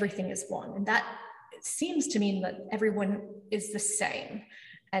one and everything is one. And that seems to mean that everyone is the same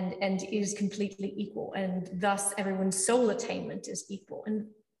and is completely equal. And thus everyone's soul attainment is equal. And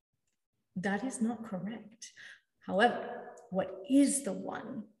that is not correct. However, what is the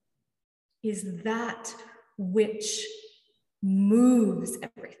one is that which moves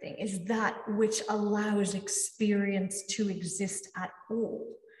everything, is that which allows experience to exist at all.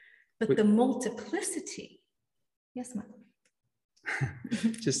 But the multiplicity, yes, ma'am.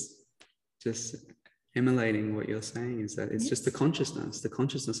 just emulating what you're saying is that it's just the consciousness. The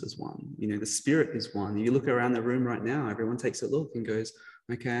consciousness is one. The spirit is one. You look around the room right now, everyone takes a look and goes,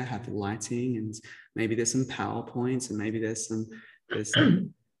 okay, I have lighting, and maybe there's some PowerPoints, and maybe there's some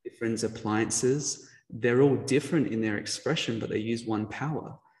different appliances. They're all different in their expression, but they use one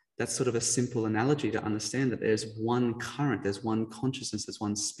power. That's sort of a simple analogy to understand that there's one current, there's one consciousness, there's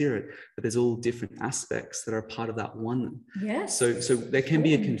one spirit, but there's all different aspects that are part of that one. Yes. So there can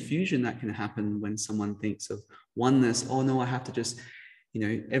be a confusion that can happen when someone thinks of oneness. Oh no, I have to just,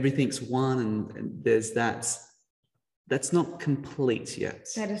 everything's one, and there's that. That's not complete yet.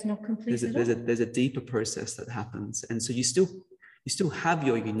 That is not complete. There's a deeper process that happens, and so you still have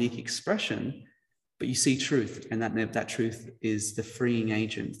your unique expression, but you see truth, and that truth is the freeing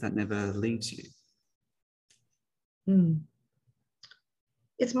agent that never leaves you.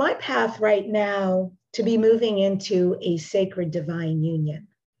 It's my path right now to be moving into a sacred divine union.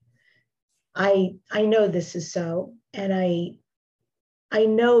 I know this is so, and I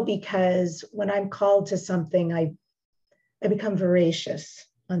know because when I'm called to something, I become voracious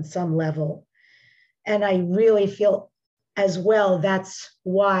on some level. And I really feel as well, that's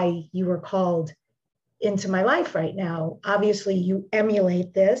why you were called into my life right now. Obviously, you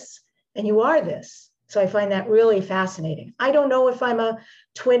emulate this and you are this. So I find that really fascinating. I don't know if I'm a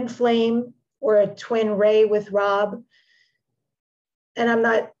twin flame or a twin ray with Rob. And I'm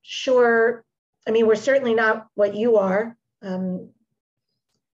not sure. I mean, we're certainly not what you are.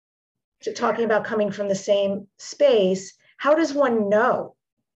 Talking about coming from the same space, how does one know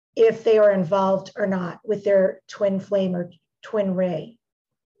if they are involved or not with their twin flame or twin ray?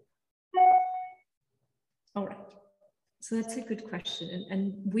 All right. So that's a good question.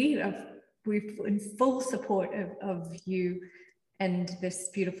 And we're in full support of you and this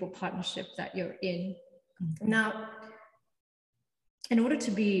beautiful partnership that you're in. Mm-hmm. Now, in order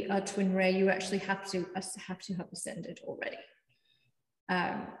to be a twin ray, you actually have to have ascended already.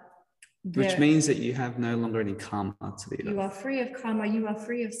 Which means that you have no longer any karma to the earth. You are free of karma, you are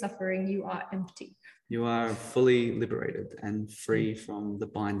free of suffering, you are empty. You are fully liberated and free from the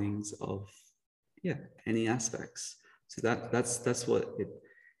bindings of any aspects. So that's what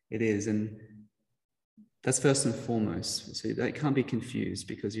it is. And that's first and foremost. So that can't be confused,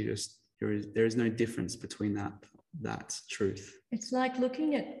 because there is no difference between that truth. It's like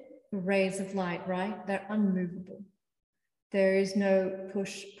looking at rays of light, right? They're unmovable. There is no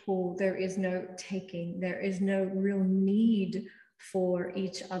push, pull, there is no taking, there is no real need for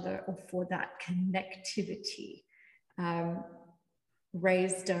each other or for that connectivity.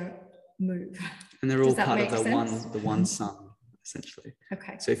 Rays don't move. And they're all part of the one sun, essentially.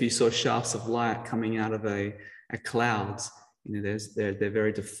 Okay. So if you saw shafts of light coming out of a cloud, they're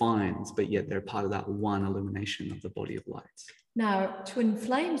very defined, but yet they're part of that one illumination of the body of light. Now, twin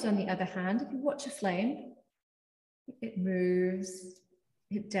flames, on the other hand, if you watch a flame, it moves,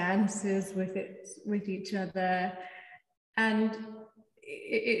 it dances with each other, and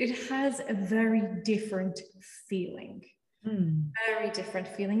it has a very different feeling. Very different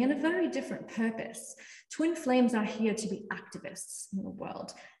feeling and a very different purpose. Twin flames are here to be activists in the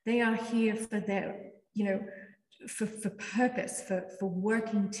world. They are here for their, for purpose, for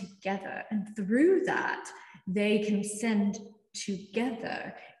working together. And through that, they can send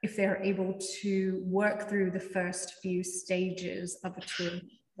together if they're able to work through the first few stages of a twin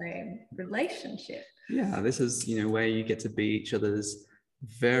flame relationship. Yeah, this is, where you get to be each other's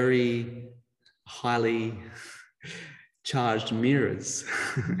very highly charged mirrors.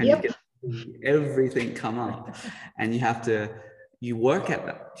 And Yep. you get to see everything come up, and you work at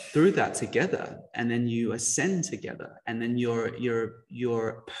that, through that together, and then you ascend together, and then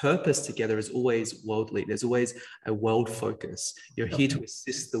your purpose together is always worldly. There's always a world focus. You're here to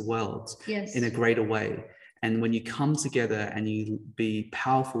assist the world in a greater way. And when you come together and you be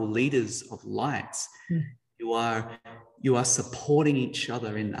powerful leaders of light, you are supporting each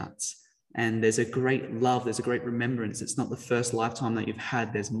other in that. And there's a great love, there's a great remembrance. It's not the first lifetime that you've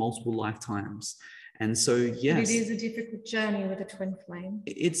had, there's multiple lifetimes. And so, yes. But it is a difficult journey with a twin flame.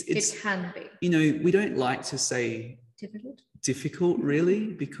 It can be. We don't like to say difficult really,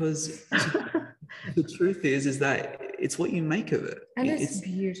 because the truth is that it's what you make of it. And it's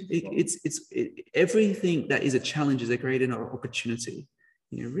beautiful. Everything that is a challenge is a great opportunity.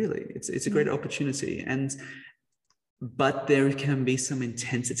 Really, it's a great opportunity. But there can be some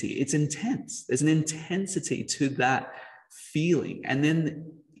intensity. It's intense. There's an intensity to that feeling. And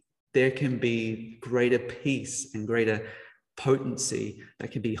then there can be greater peace and greater potency that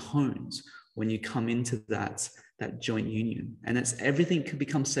can be honed when you come into that joint union. And everything can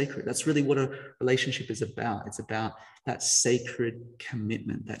become sacred. That's really what a relationship is about. It's about that sacred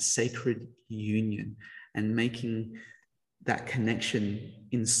commitment, that sacred union, and making that connection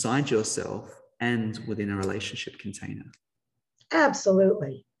inside yourself and within a relationship container.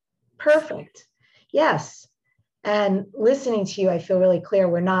 Absolutely. Perfect. Yes. And listening to you, I feel really clear.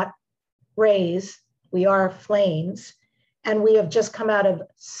 We're not rays, we are flames. And we have just come out of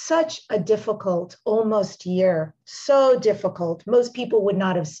such a difficult, almost year, so difficult. Most people would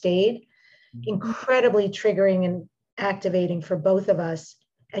not have stayed. Incredibly triggering and activating for both of us.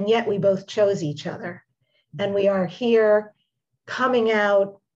 And yet we both chose each other. And we are here coming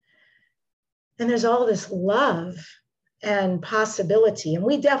out. And there's all this love and possibility. And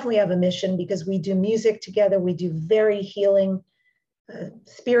we definitely have a mission because we do music together. We do very healing,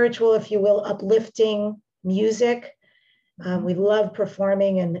 spiritual, if you will, uplifting music. We love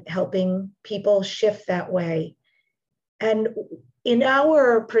performing and helping people shift that way. And in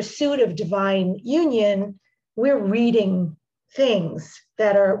our pursuit of divine union, we're reading things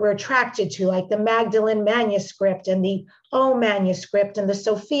that we're attracted to, like the Magdalene manuscript and the O manuscript and the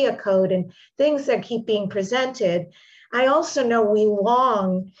Sophia Code and things that keep being presented. I also know we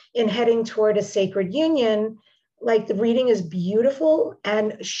long in heading toward a sacred union. Like the reading is beautiful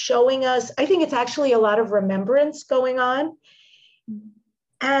and showing us, I think it's actually a lot of remembrance going on.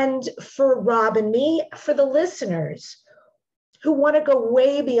 And for Rob and me, for the listeners who want to go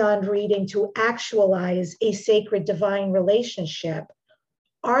way beyond reading to actualize a sacred divine relationship,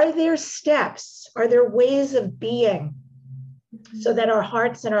 are there steps, are there ways of being so that our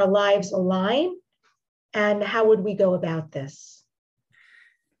hearts and our lives align? And how would we go about this?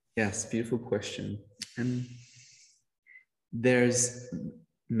 Yes, beautiful question. And there's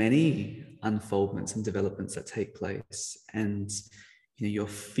many unfoldments and developments that take place, and your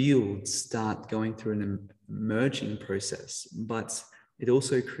fields start going through an emerging process, but it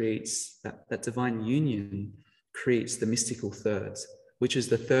also creates that divine union creates the mystical third, which is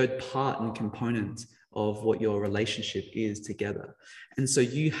the third part and component of what your relationship is together. And so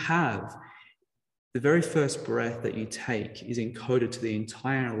you have the very first breath that you take is encoded to the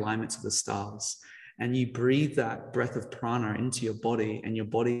entire alignments of the stars. And you breathe that breath of prana into your body, and your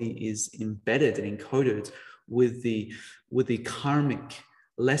body is embedded and encoded with the karmic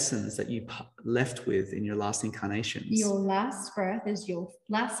lessons that you left with in your last incarnations. Your last breath is your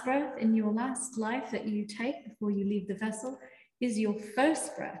last breath in your last life that you take before you leave the vessel is your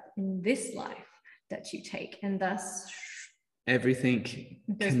first breath in this life that you take, and thus everything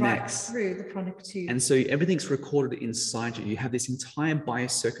connects right through the pranic tube. And so everything's recorded inside you. You have this entire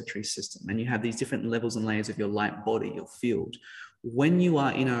biocircuitry system, and you have these different levels and layers of your light body, your field. When you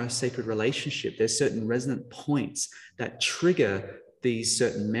are in a sacred relationship, there's certain resonant points that trigger these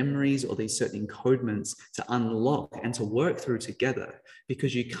certain memories or these certain encodements to unlock and to work through together,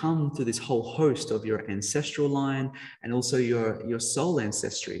 because you come through this whole host of your ancestral line and also your soul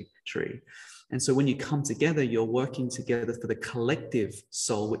ancestry tree. And so when you come together, you're working together for the collective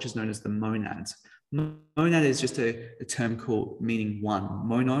soul, which is known as the monad, Monad is just a term meaning one.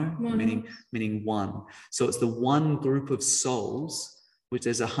 Mono, meaning one. So it's the one group of souls, which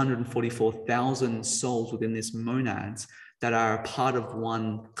there's 144,000 souls within this monads that are a part of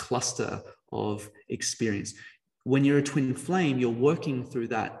one cluster of experience. When you're a twin flame, you're working through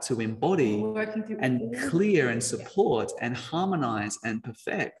that to embody and clear and support and harmonize and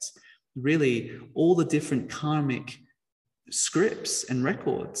perfect really all the different karmic scripts and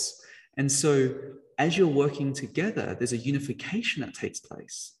records. And so as you're working together, there's a unification that takes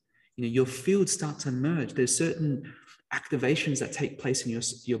place. You know, your fields start to merge. There's certain activations that take place in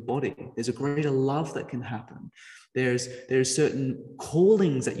your body. There's a greater love that can happen. There's certain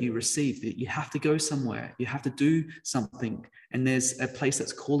callings that you receive, that you have to go somewhere, you have to do something, and there's a place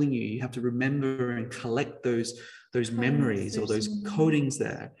that's calling you. You have to remember and collect those memories or those codings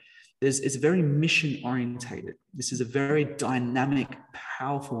there. It's very mission orientated. This is a very dynamic,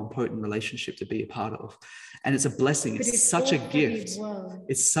 powerful, and potent relationship to be a part of. And it's a blessing. It's such a gift.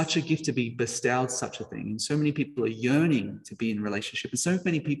 It's such a gift to be bestowed such a thing. And so many people are yearning to be in a relationship. And so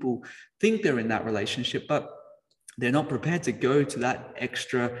many people think they're in that relationship, but they're not prepared to go to that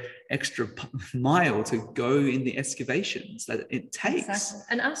extra mile to go in the excavations that it takes. Exactly.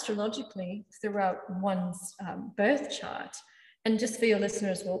 And astrologically, throughout one's birth chart, and just for your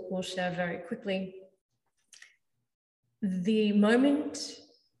listeners, we'll share very quickly. The moment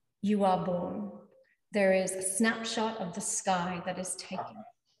you are born, there is a snapshot of the sky that is taken.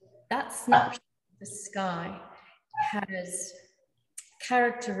 That snapshot of the sky has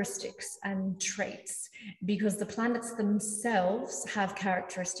characteristics and traits because the planets themselves have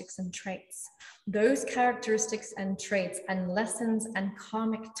characteristics and traits. Those characteristics and traits and lessons and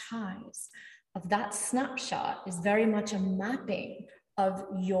karmic ties of that snapshot is very much a mapping of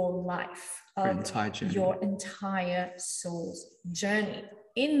your life, of your entire soul's journey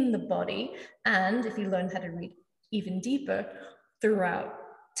in the body. And if you learn how to read even deeper, throughout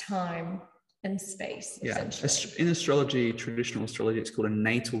time and space. Yeah, in astrology, traditional astrology, it's called a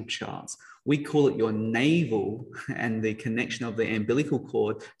natal chart. We call it your navel and the connection of the umbilical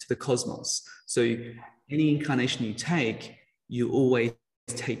cord to the cosmos. So any incarnation you take, you always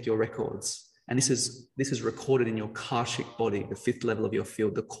take your records. And this is recorded in your Akashic body, the fifth level of your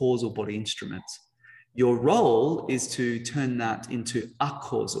field, the causal body instrument. Your role is to turn that into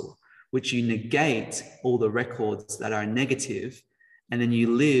acausal, which you negate all the records that are negative, and then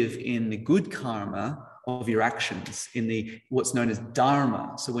you live in the good karma of your actions, in the what's known as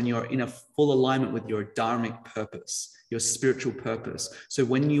dharma. So when you're in a full alignment with your dharmic purpose, your spiritual purpose. So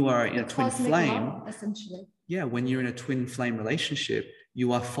when you are in a twin flame, law, essentially. Yeah, when you're in a twin flame relationship,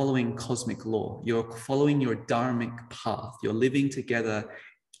 you are following cosmic law. You're following your dharmic path. You're living together,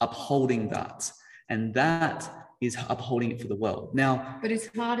 upholding that. And that is upholding it for the world. Now, but it's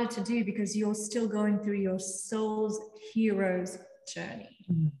harder to do because you're still going through your soul's hero's journey.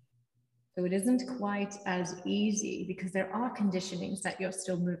 So it isn't quite as easy because there are conditionings that you're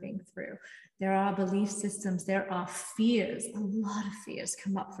still moving through. There are belief systems, there are fears. A lot of fears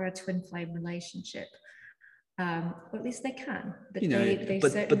come up for a twin flame relationship. Or at least they can, but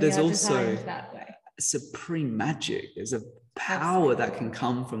but there's are also that way. Supreme magic. There's a power that can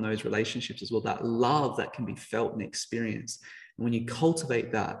come from those relationships as well, that love that can be felt and experienced. And when you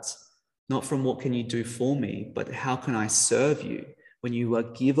cultivate that, not from what can you do for me, but how can I serve you? When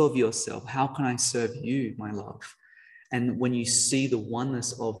you give of yourself, how can I serve you, my love? And when you see the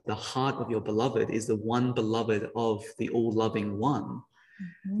oneness of the heart of your beloved is the one beloved of the all-loving one,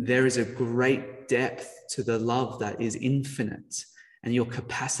 there is a great depth to the love that is infinite, and your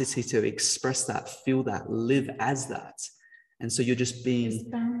capacity to express that, feel that, live as that. And so you're just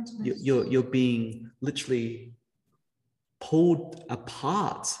being, you're being literally pulled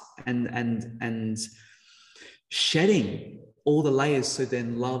apart and shedding all the layers, so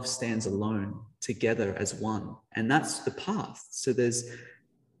then love stands alone together as one. And that's the path. So there's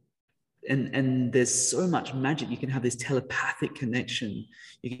so much magic. You can have this telepathic connection,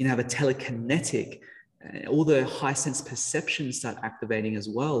 you can have a telekinetic, all the high sense perceptions start activating as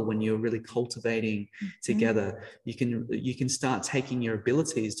well when you're really cultivating together. You can start taking your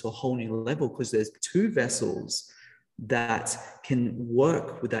abilities to a whole new level because there's two vessels that can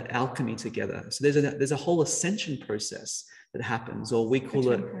work with that alchemy together. So there's a whole ascension process that happens, or we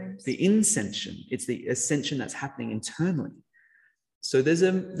call it the inscension. It's the ascension that's happening internally. So there's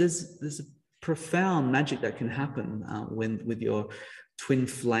a profound magic that can happen with your twin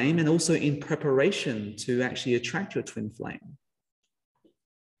flame, and also in preparation to actually attract your twin flame.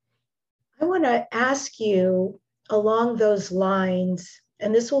 I want to ask you along those lines,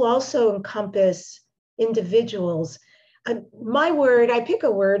 and this will also encompass individuals. My word, I pick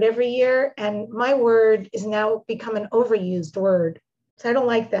a word every year, and my word is now become an overused word. So I don't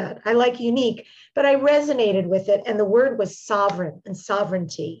like that. I like unique, but I resonated with it. And the word was sovereign and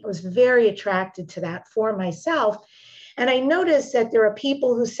sovereignty. I was very attracted to that for myself. And I noticed that there are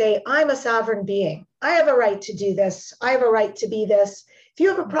people who say, I'm a sovereign being. I have a right to do this. I have a right to be this. If you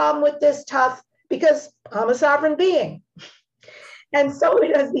have a problem with this, tough, because I'm a sovereign being. And so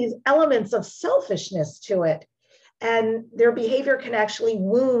it has these elements of selfishness to it. And their behavior can actually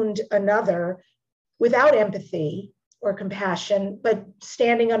wound another without empathy or compassion, but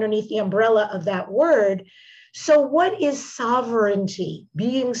standing underneath the umbrella of that word. So what is sovereignty,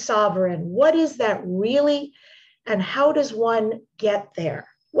 being sovereign? What is that really? And how does one get there?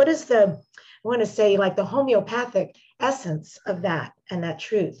 What is the, I want to say, like the homeopathic essence of that and that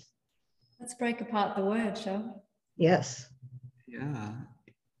truth? Let's break apart the word, shall we? Yes. Yeah.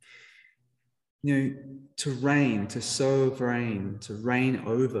 You know, to reign, to sovereign, to reign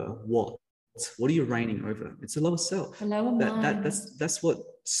over what? What are you reigning over? It's a lower self. The lower mind. That's what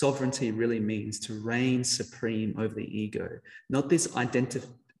sovereignty really means, to reign supreme over the ego, not this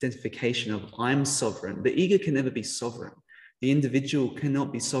identification of I'm sovereign. The ego can never be sovereign. The individual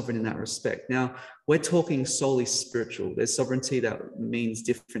cannot be sovereign in that respect. Now, we're talking solely spiritual. There's sovereignty that means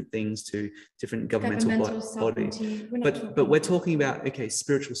different things to different governmental bodies. But we're talking about, okay,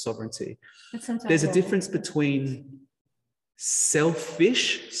 spiritual sovereignty. There's a difference between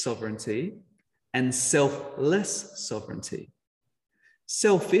selfish sovereignty and selfless sovereignty.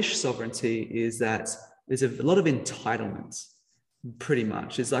 Selfish sovereignty is that there's a lot of entitlement. Pretty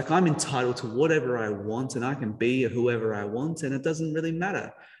much. It's like I'm entitled to whatever I want and I can be whoever I want, and it doesn't really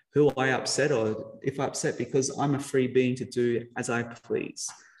matter who I upset or if I upset, because I'm a free being to do as I please.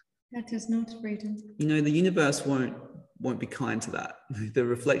 That is not freedom. You know, the universe won't be kind to that. The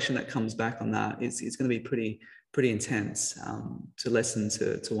reflection that comes back on that is going to be pretty intense to listen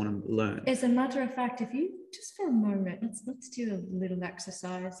to want to learn. As a matter of fact, if you just for a moment, let's do a little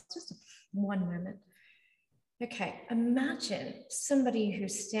exercise, just one moment. Okay, imagine somebody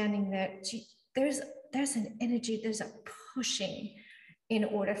who's standing there. There's an energy, there's a pushing in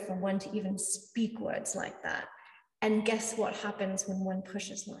order for one to even speak words like that. And guess what happens when one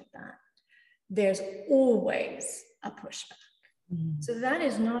pushes like that? There's always a pushback. So that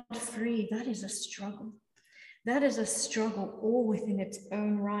is not free, that is a struggle. That is a struggle all within its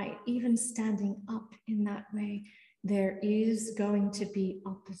own right. Even standing up in that way, there is going to be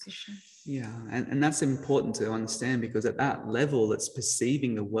opposition. Yeah, and that's important to understand, because at that level, it's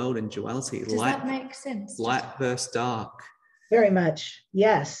perceiving the world in duality. Does that make sense? Light versus dark. Very much,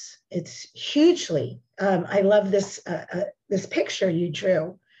 yes. It's hugely. I love this this picture you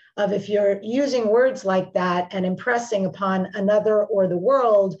drew of, if you're using words like that and impressing upon another or the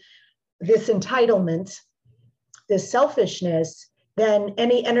world this entitlement, this selfishness, then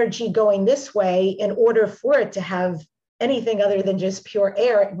any energy going this way, in order for it to have anything other than just pure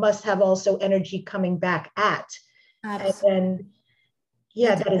air, it must have also energy coming back at. Absolutely. And then,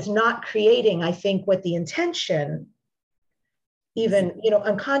 yeah, that is not creating, I think, what the intention, even, you know,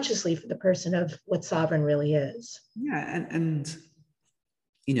 unconsciously for the person of what sovereign really is. Yeah, and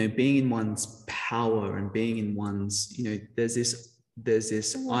you know, being in one's power and being in one's, you know, there's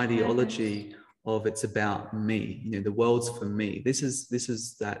this ideology of it's about me, you know, the world's for me. This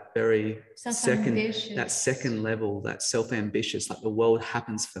is that very second level, that self-ambitious, like the world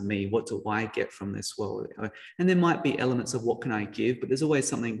happens for me. What do I get from this world? And there might be elements of what can I give, but there's always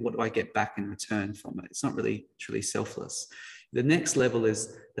something, what do I get back in return from it? It's not really truly selfless. The next level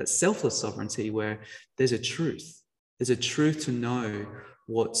is that selfless sovereignty, where there's a truth. There's a truth to know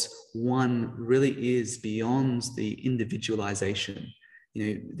what one really is beyond the individualization. You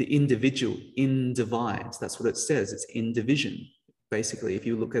know, the individual in divides. That's what it says. It's in division. Basically, if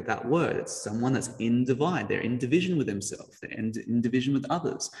you look at that word, it's someone that's in divide. They're in division with themselves. They're in division with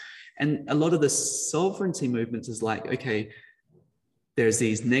others. And a lot of the sovereignty movements is like, okay, there's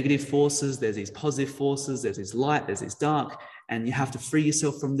these negative forces, there's these positive forces, there's this light, there's this dark, and you have to free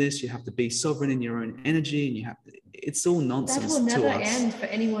yourself from this. You have to be sovereign in your own energy, and you have to, it's all nonsense. That will never end for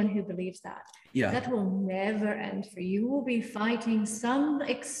anyone who believes that. Yeah. That will never end for you. You will be fighting some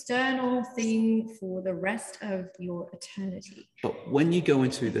external thing for the rest of your eternity. But when you go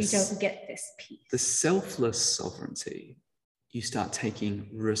into this, you don't get this peace. The selfless sovereignty, you start taking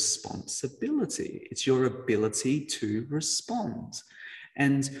responsibility. It's your ability to respond.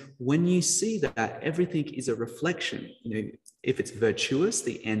 And when you see that everything is a reflection, you know, if it's virtuous,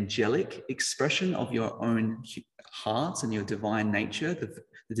 the angelic expression of your own heart and your divine nature, the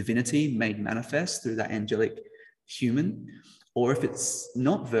divinity made manifest through that angelic human, Or if it's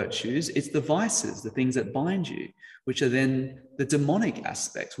not virtues, it's the vices, the things that bind you, which are then the demonic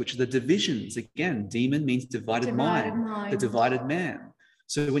aspects, which are the divisions. Again, demon means divided mind, the divided man.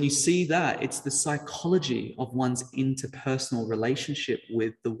 So when you see that, it's the psychology of one's interpersonal relationship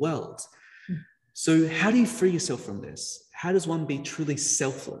with the world. So how do you free yourself from this? How does one be truly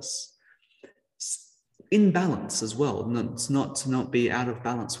selfless? In balance as well, not to not be out of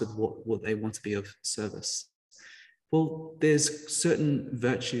balance with what they want to be of service. Well, there's certain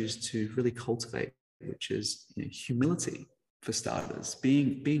virtues to really cultivate, which is, you know, humility for starters,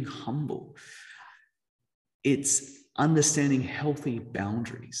 being humble. It's understanding healthy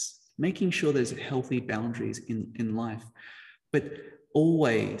boundaries, making sure there's healthy boundaries in life. But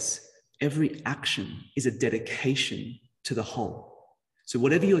always, every action is a dedication to the whole. So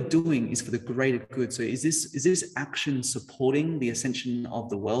whatever you're doing is for the greater good. So is this action supporting the ascension of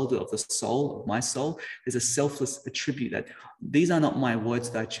the world, of the soul, of my soul? There's a selfless attribute that these are not my words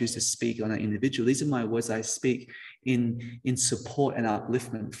that I choose to speak on an individual. These are my words that I speak in support and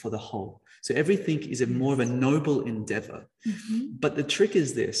upliftment for the whole. So everything is more of a noble endeavor. But the trick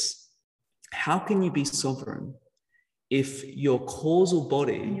is this: how can you be sovereign if your causal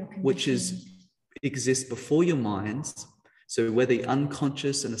body, which exists before your mind, so where the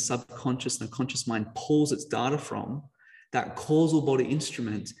unconscious and the subconscious and the conscious mind pulls its data from, that causal body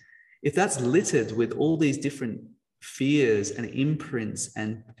instrument, if that's littered with all these different fears and imprints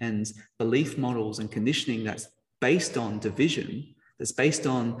and belief models and conditioning that's based on division, that's based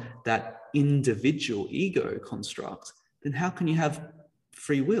on that individual ego construct, then how can you have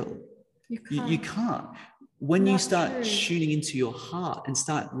free will? You can't. When you start tuning into your heart and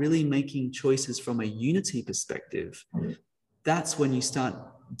start really making choices from a unity perspective, that's when you start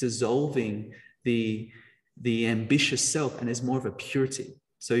dissolving the ambitious self, and there's more of a purity.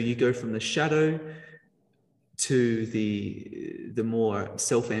 So you go from the shadow to the more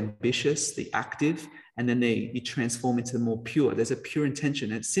self-ambitious, the active, and then you transform into the more pure. There's a pure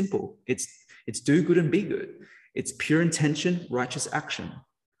intention. It's simple. It's do good and be good. It's pure intention, righteous action.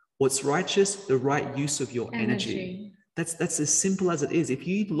 What's righteous? The right use of your energy. That's as simple as it is. If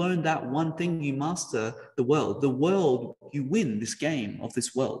you learn that one thing, you master the world. The world, you win this game of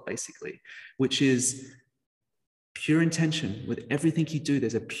this world, basically, which is pure intention. With everything you do,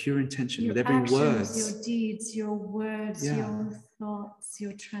 there's a pure intention. With every word. Your deeds, your words, your thoughts,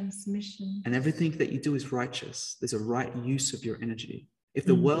 your transmission. And everything that you do is righteous. There's a right use of your energy. If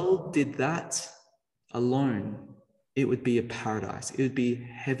the world did that alone, it would be a paradise. It would be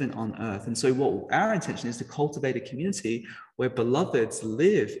heaven on earth. And so what our intention is to cultivate a community where beloveds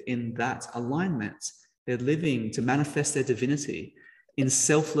live in that alignment. They're living to manifest their divinity in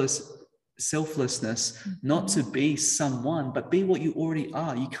selflessness, not to be someone, but be what you already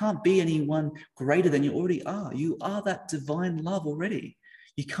are. You can't be anyone greater than you already are. You are that divine love already.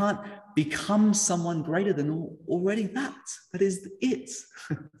 You can't become someone greater than already that. That is it.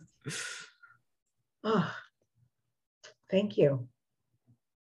 Thank you.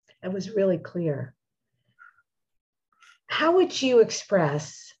 That was really clear. How would you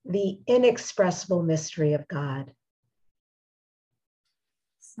express the inexpressible mystery of God?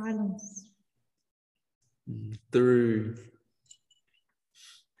 Silence. Through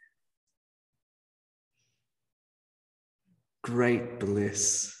great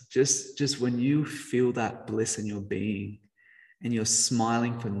bliss. Just when you feel that bliss in your being and you're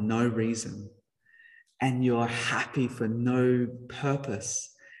smiling for no reason, and you're happy for no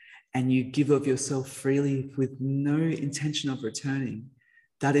purpose, and you give of yourself freely with no intention of returning,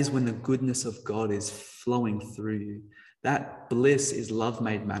 that is when the goodness of God is flowing through you. That bliss is love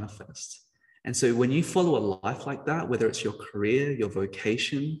made manifest. And so when you follow a life like that, whether it's your career, your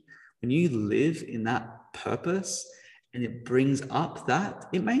vocation, when you live in that purpose and it brings up that,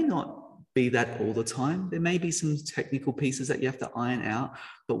 it may not be that all the time. There may be some technical pieces that you have to iron out,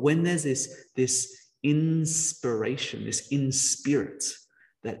 but when there's this inspiration, this in spirit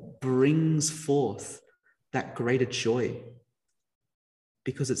that brings forth that greater joy,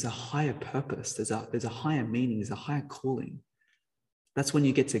 because it's a higher purpose, there's a higher meaning, there's a higher calling. That's when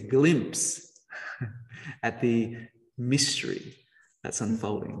you get to glimpse at the mystery that's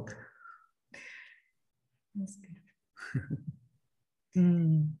unfolding. That's beautiful.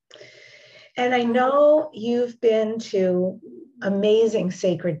 And I know you've been to amazing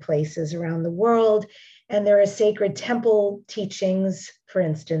sacred places around the world, and there are sacred temple teachings, for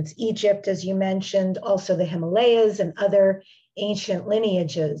instance, Egypt, as you mentioned, also the Himalayas and other ancient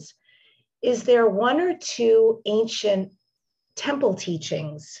lineages. Is there one or two ancient temple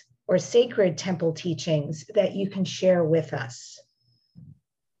teachings or sacred temple teachings that you can share with us?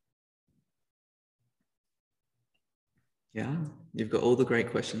 Yeah, you've got all the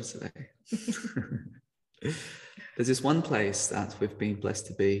great questions today. There's this one place that we've been blessed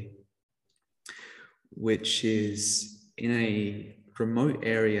to be, which is in a remote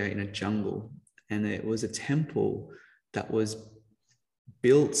area in a jungle. And it was a temple that was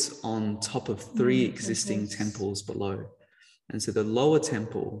built on top of three existing temples below. And so the lower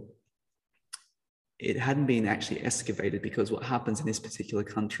temple, it hadn't been actually excavated, because what happens in this particular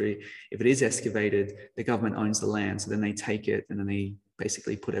country, if it is excavated, the government owns the land. So then they take it and then they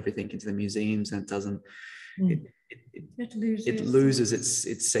basically put everything into the museums, and it doesn't, it loses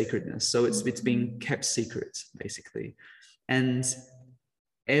its sacredness. So it's being kept secret, basically. And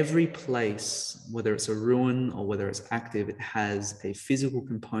every place, whether it's a ruin or whether it's active, it has a physical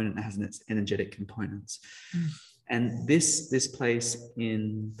component, it has an energetic component. And this place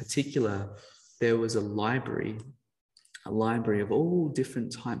in particular, there was a library of all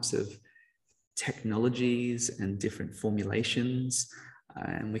different types of technologies and different formulations.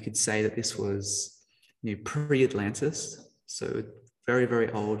 And we could say that this was pre-Atlantis, so very,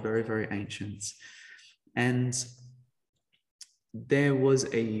 very old, very, very ancient. And there was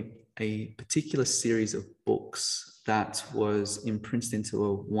a particular series of books that was imprinted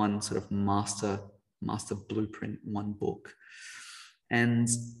into one sort of master blueprint, one book. And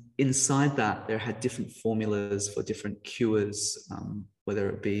inside that, there had different formulas for different cures, whether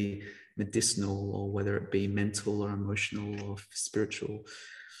it be medicinal or whether it be mental or emotional or spiritual.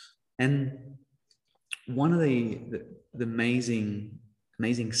 And one of the amazing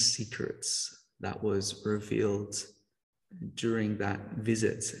secrets that was revealed during that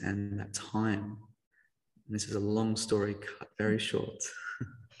visit and that time, and this is a long story cut very short,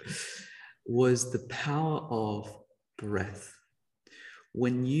 was the power of breath.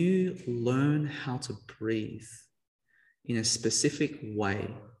 When you learn how to breathe in a specific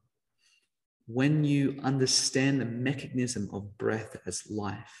way, when you understand the mechanism of breath as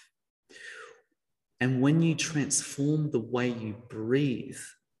life, and when you transform the way you breathe,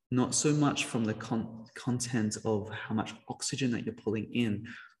 not so much from the content of how much oxygen that you're pulling in,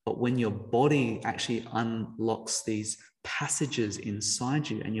 but when your body actually unlocks these passages inside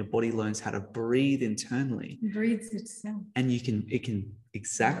you and your body learns how to breathe internally. It breathes itself. And it can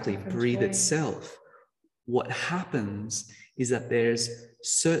exactly breathe itself. What happens is that there's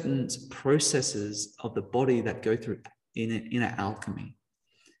certain processes of the body that go through inner alchemy.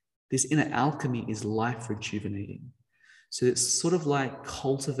 This inner alchemy is life rejuvenating. So it's sort of like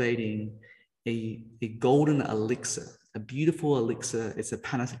cultivating a golden elixir, a beautiful elixir. It's a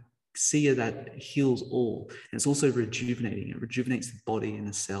panacea that heals all. And it's also rejuvenating. It rejuvenates the body and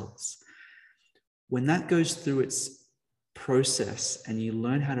the cells. When that goes through its process and you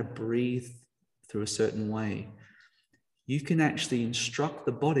learn how to breathe through a certain way, you can actually instruct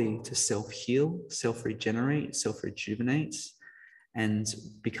the body to self-heal, self-regenerate, self-rejuvenate, and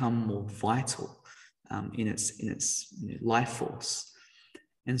become more vital in its life force.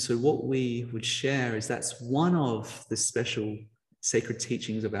 And so what we would share is that's one of the special sacred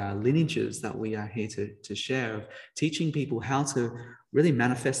teachings of our lineages that we are here to share, of teaching people how to really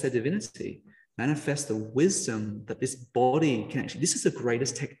manifest their divinity, manifest the wisdom that this body can actually, this is the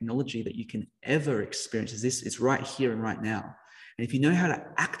greatest technology that you can ever experience. It's right here and right now. And if you know how to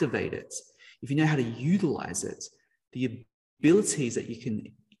activate it, if you know how to utilize it, the abilities that you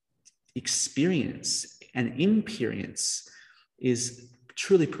can experience and imperience is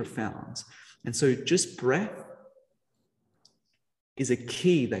truly profound. And so just breath is a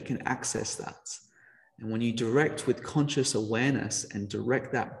key that can access that. And when you direct with conscious awareness and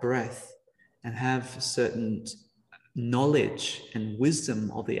direct that breath and have certain knowledge and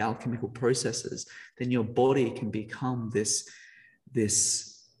wisdom of the alchemical processes, then your body can become this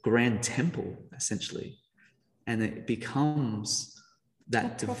grand temple, essentially. And it becomes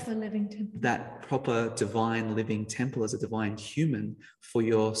that proper living temple, that proper divine living temple as a divine human for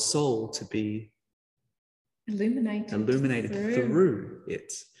your soul to be illuminated through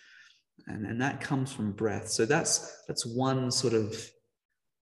it. And that comes from breath. So that's one sort of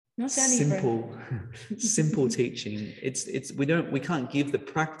simple teaching. We can't give the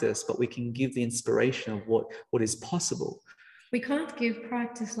practice, but we can give the inspiration of what is possible. We can't give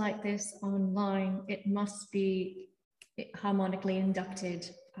practice like this online. It must be harmonically inducted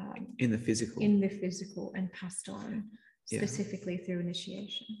in the physical and passed on specifically through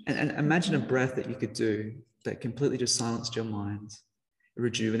initiation. And imagine a breath that you could do that completely just silenced your mind,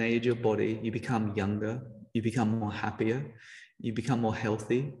 rejuvenated your body. You become younger, you become more happier, you become more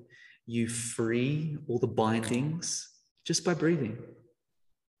healthy, you free all the bindings just by breathing.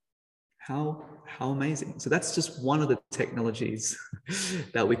 How amazing. So that's just one of the technologies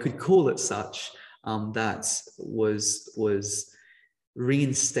that we could call it such. that was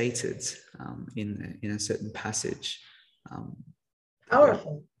reinstated in a certain passage.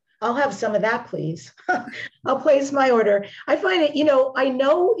 Powerful. I'll have some of that, please. I'll place my order. I find it, I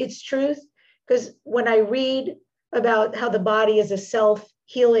know it's truth because when I read about how the body is a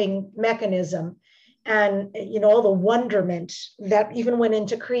self-healing mechanism and, all the wonderment that even went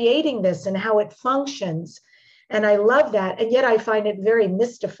into creating this and how it functions. And I love that. And yet I find it very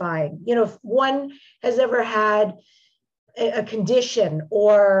mystifying. If one has ever had a condition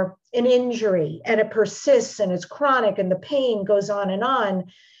or an injury and it persists and it's chronic and the pain goes on, and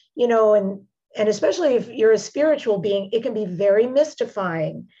especially if you're a spiritual being, it can be very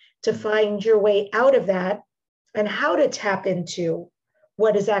mystifying to find your way out of that and how to tap into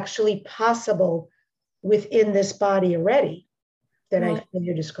what is actually possible within this body already that I feel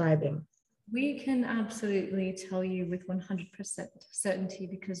you're describing. We can absolutely tell you with 100% certainty,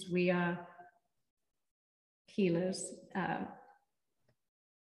 because we are healers.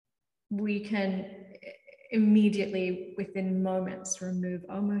 We can immediately, within moments, remove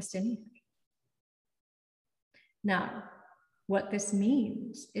almost anything. Now, what this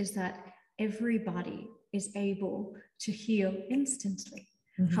means is that everybody is able to heal instantly.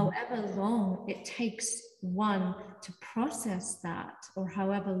 Mm-hmm. However long it takes one to process that, or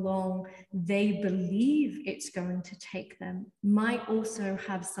however long they believe it's going to take them, might also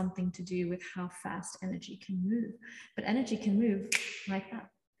have something to do with how fast energy can move. But energy can move like that.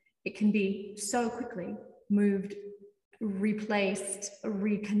 It can be so quickly moved, replaced,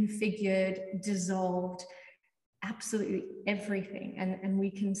 reconfigured, dissolved, absolutely everything. And we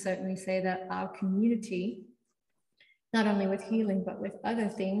can certainly say that our community, not only with healing, but with other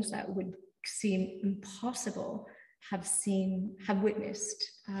things that would seem impossible, have witnessed.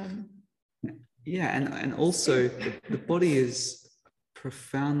 And also the body is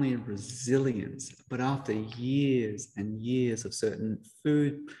profoundly resilient, but after years and years of certain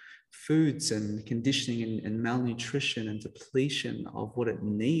foods and conditioning and malnutrition and depletion of what it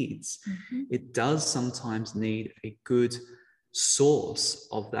needs, it does sometimes need a good source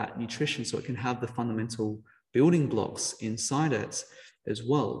of that nutrition so it can have the fundamental building blocks inside it as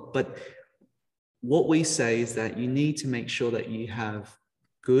well. But what we say is that you need to make sure that you have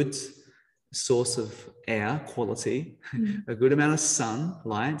good source of air quality, a good amount of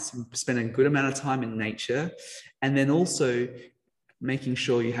sunlight, spend a good amount of time in nature, and then also making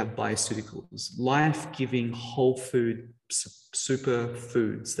sure you have bioceuticals, life-giving whole food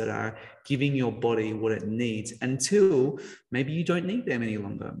superfoods that are giving your body what it needs until maybe you don't need them any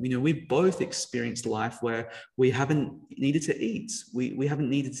longer. We've both experienced life where we haven't needed to eat. We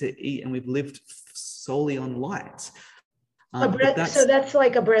haven't needed to eat, and we've lived solely on light. So that's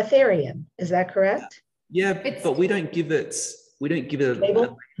like a breatharian, is that correct? Yeah, but we don't give it a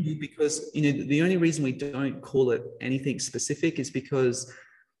label because the only reason we don't call it anything specific is because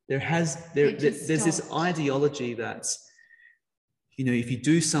there's this ideology that if you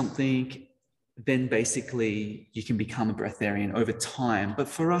do something, then basically you can become a breatharian over time. But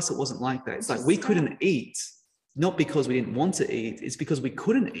for us, it wasn't like that. It's like we couldn't eat, not because we didn't want to eat, it's because we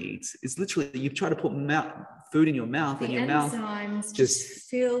couldn't eat. It's literally, you try to put food in your mouth, and your mouth just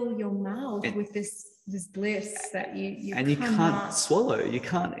fill your mouth with this bliss that you can't swallow, you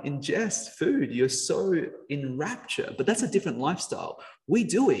can't ingest food. You're so in rapture. But that's a different lifestyle. We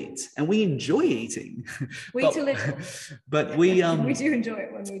do eat and we enjoy eating. We do enjoy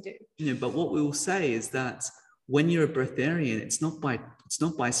it when we do. But what we will say is that when you're a breatharian, it's not by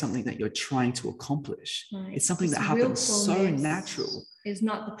something that you're trying to accomplish. Right. It's something that happens so natural. Is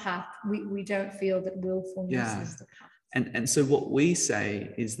not the path. We don't feel that willfulness is the path. And so what we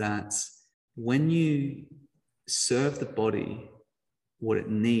say is that when you serve the body what it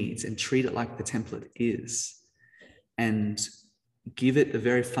needs and treat it like the template is, and give it the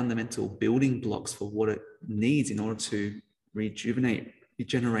very fundamental building blocks for what it needs in order to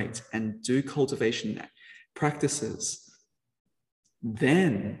regenerate, and do cultivation practices,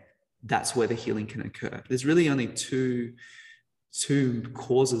 then that's where the healing can occur. There's really only two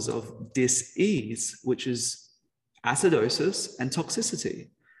causes of dis-ease, which is acidosis and toxicity,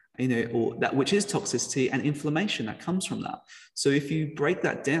 or that which is toxicity and inflammation that comes from that. So if you break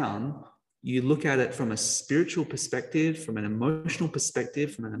that down, you look at it from a spiritual perspective, from an emotional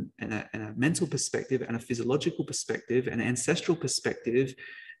perspective, from a mental perspective, and a physiological perspective, an ancestral perspective,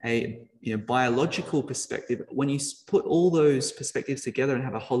 a biological perspective. When you put all those perspectives together and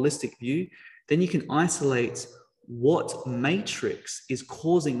have a holistic view, then you can isolate what matrix is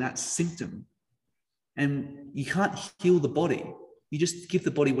causing that symptom. And you can't heal the body. You just give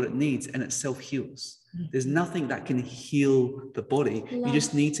the body what it needs and it self-heals. There's nothing that can heal the body. You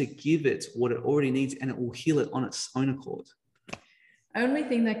just need to give it what it already needs and it will heal it on its own accord. Only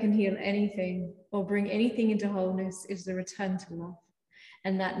thing that can heal anything or bring anything into wholeness is the return to love.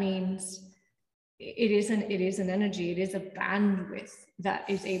 And that means it is an energy, it is a bandwidth that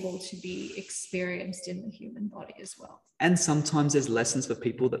is able to be experienced in the human body as well. And sometimes there's lessons for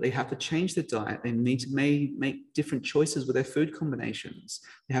people that they have to change their diet. They need to make different choices with their food combinations.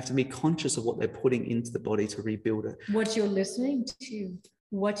 They have to be conscious of what they're putting into the body to rebuild it. What you're listening to,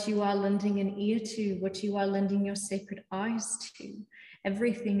 what you are lending an ear to, what you are lending your sacred eyes to.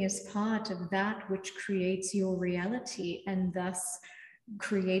 Everything is part of that which creates your reality and thus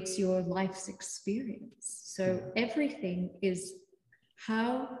creates your life's experience. So everything is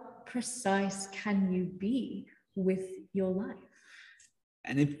how precise can you be with your life?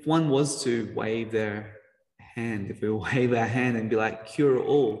 And if one was to wave their hand, if we wave our hand and be like, cure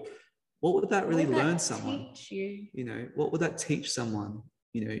all, what would that really learn someone? Teach you? You know, what would that teach someone?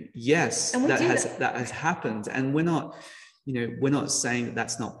 You know, yes, that has happened. And we're not, you know, we're not saying that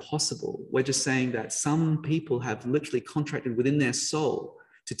that's not possible. We're just saying that some people have literally contracted within their soul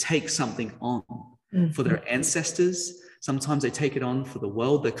to take something on for their ancestors. Sometimes they take it on for the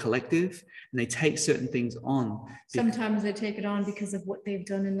world, the collective, and they take certain things on. Sometimes they take it on because of what they've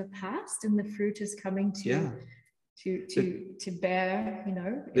done in the past, and the fruit is coming to bear. You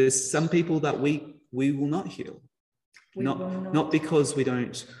know, there's some people that we will not heal, not because we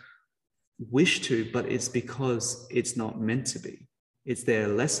don't wish to, but it's because it's not meant to be. It's their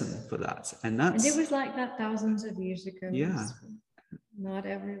lesson for that, and it was like that thousands of years ago. Yeah. Not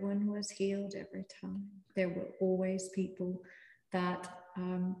everyone was healed every time. There were always people that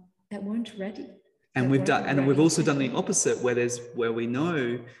weren't ready. And we've also done the opposite, where we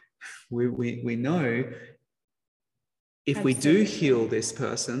know if we do heal this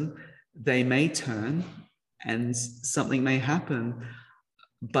person, they may turn and something may happen,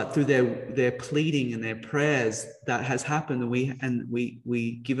 but through their pleading and their prayers that has happened, and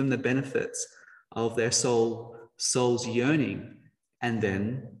we give them the benefits of their soul's yearning. And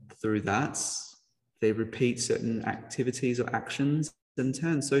then through that, they repeat certain activities or actions and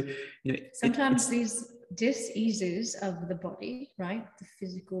turn. So, you know, sometimes these dis-eases of the body, right? The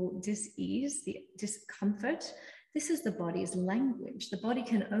physical dis-ease, the discomfort, this is the body's language. The body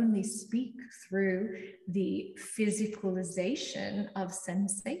can only speak through the physicalization of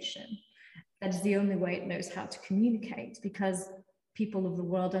sensation. That is the only way it knows how to communicate, because people of the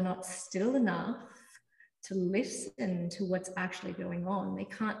world are not still enough to listen to what's actually going on. They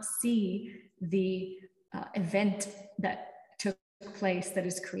can't see the event that took place that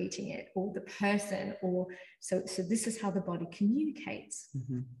is creating it, or the person, or so this is how the body communicates.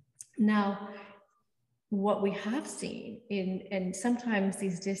 Now, what we have seen and sometimes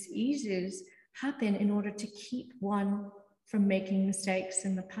these dis-eases happen in order to keep one from making mistakes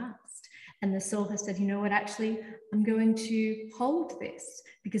in the past. And the soul has said, you know what, actually, I'm going to hold this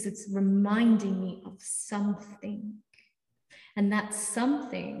because it's reminding me of something. And that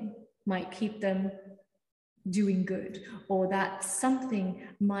something might keep them doing good, or that something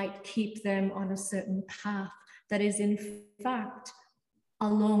might keep them on a certain path that is in fact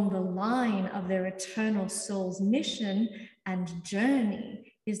along the line of their eternal soul's mission and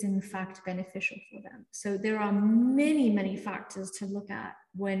journey is in fact beneficial for them. So there are many, many factors to look at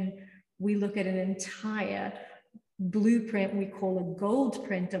when we look at an entire blueprint we call a gold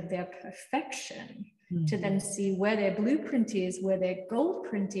print of their perfection, to then see where their blueprint is, where their gold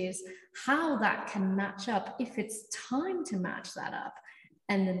print is, how that can match up, if it's time to match that up.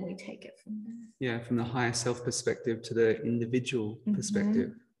 And then we take it from there. Yeah, from the higher self perspective to the individual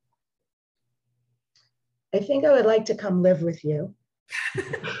perspective. I think I would like to come live with you.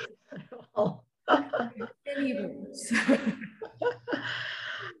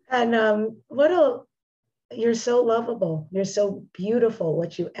 And you're so lovable. You're so beautiful,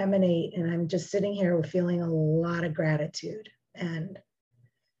 what you emanate. And I'm just sitting here feeling a lot of gratitude. And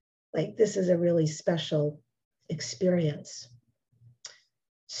like, this is a really special experience.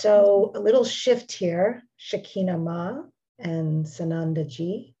 So a little shift here, Shakina Ma and Sananda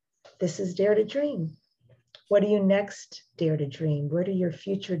Ji. This is Dare to Dream. What do you next dare to dream? What are your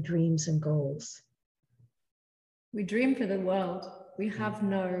future dreams and goals? We dream for the world. We have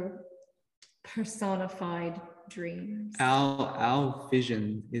no personified dreams. Our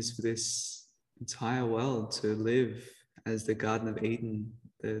vision is for this entire world to live as the Garden of Eden,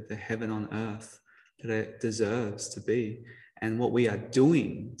 the heaven on earth that it deserves to be. And what we are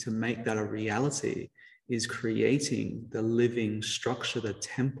doing to make that a reality is creating the living structure, the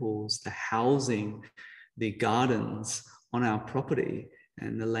temples, the housing, the gardens on our property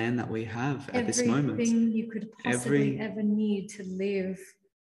and the land that we have at this moment. Everything you could possibly ever need to live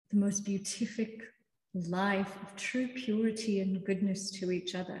the most beatific life of true purity and goodness to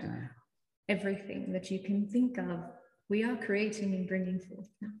each other. Yeah. Everything that you can think of, we are creating and bringing forth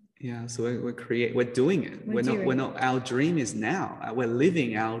now. Yeah, so we're doing it. We're not. Our dream is now. We're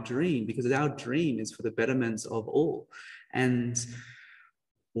living our dream, because our dream is for the betterment of all. And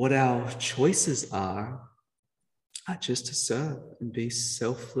what our choices are just to serve and be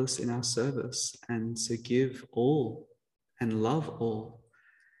selfless in our service, and to give all and love all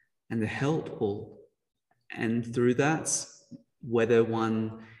and to help all. And through that, whether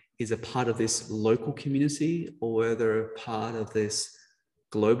one is a part of this local community or whether a part of this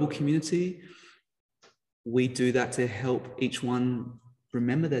global community, we do that to help each one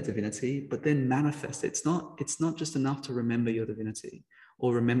remember their divinity, but then manifest. It's not just enough to remember your divinity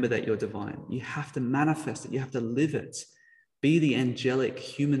or remember that you're divine. You have to manifest it. You have to live it. Be the angelic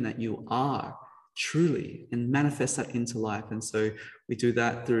human that you are truly, and manifest that into life. And so we do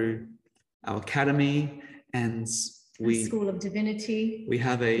that through our academy, and School of Divinity. We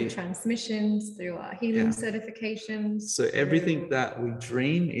have through transmissions, through our healing certifications. So everything that we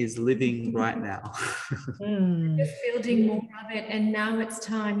dream is living right now. Just building more of it. And now it's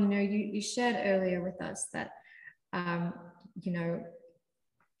time, you shared earlier with us that,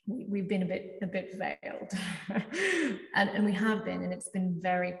 we've been a bit veiled and we have been, and it's been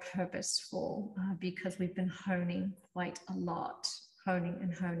very purposeful because we've been honing quite a lot,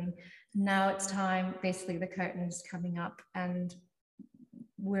 honing. Now it's time, basically the curtain's coming up and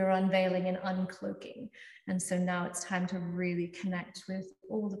we're unveiling and uncloaking. And so now it's time to really connect with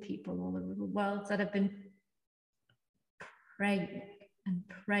all the people all over the world that have been praying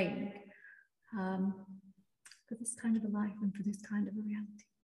for this kind of a life and for this kind of a reality.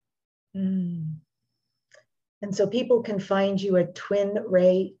 And so people can find you at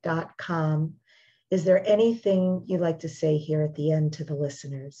twinray.com. Is there anything you'd like to say here at the end to the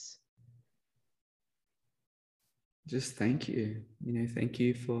listeners? Just thank you. Thank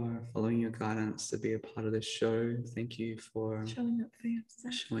you for following your guidance to be a part of this show. Thank you for showing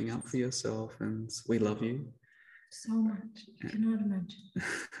up for yourself. And we love you so much. You cannot imagine.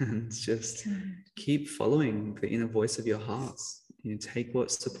 And just keep following the inner voice of your hearts. Take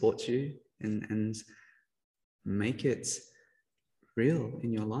what supports you and make it real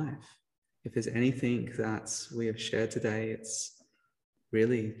in your life. If there's anything that we have shared today, it's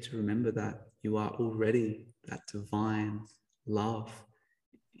really to remember that you are already that divine love.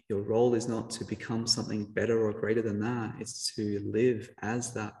 Your role is not to become something better or greater than that. It's to live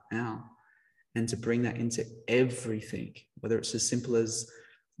as that now, and to bring that into everything, whether it's as simple as,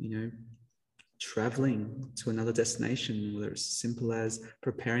 traveling to another destination, whether it's as simple as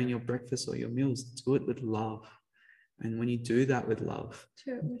preparing your breakfast or your meals. Do it with love. And when you do that with love,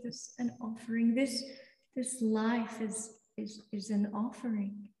 do it with an offering. This life is an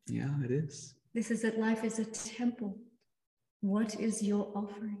offering. Yeah, it is. Life is a temple. What is your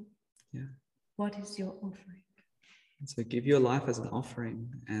offering? Yeah. What is your offering? And so give your life as an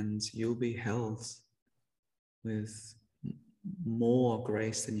offering, and you'll be held with more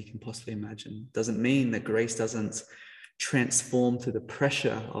grace than you can possibly imagine. Doesn't mean that grace doesn't transform through the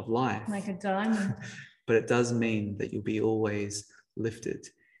pressure of life. Like a diamond. But it does mean that you'll be always lifted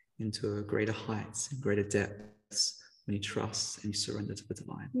into a greater heights and greater depths when you trust and you surrender to the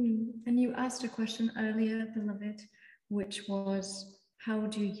divine. And you asked a question earlier, beloved, which was, how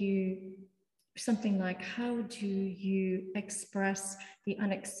do you express the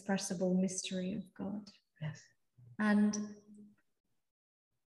unexpressible mystery of God? Yes. And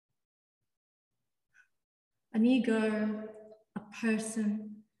an ego, a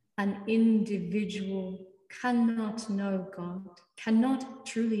person, an individual cannot know God, cannot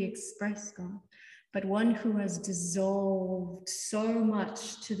truly express God, but one who has dissolved so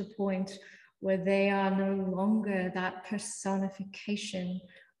much to the point where they are no longer that personification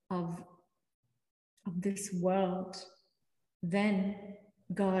of this world, then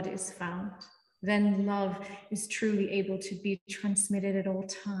God is found. Then love is truly able to be transmitted at all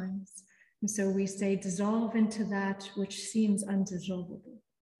times. And so we say, dissolve into that which seems undissolvable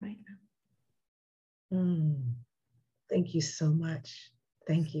right now. Thank you so much.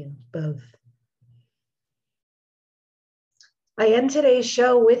 Thank you both. I end today's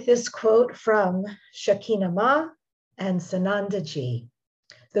show with this quote from Shakina Ma and Sananda Ji.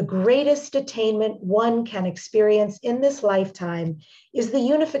 The greatest attainment one can experience in this lifetime is the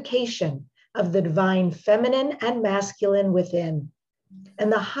unification of the divine feminine and masculine within.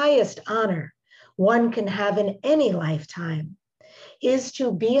 And the highest honor one can have in any lifetime is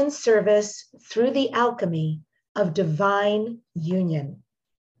to be in service through the alchemy of divine union.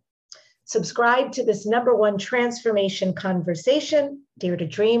 Subscribe to this #1 transformation conversation, Dare to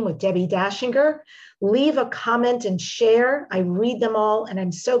Dream with Debbie Dashinger. Leave a comment and share. I read them all, and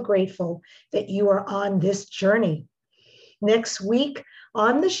I'm so grateful that you are on this journey. Next week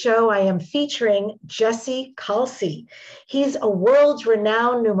on the show, I am featuring Jesse Kalsi. He's a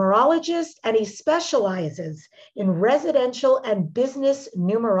world-renowned numerologist, and he specializes in residential and business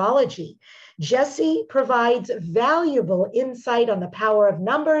numerology. Jesse provides valuable insight on the power of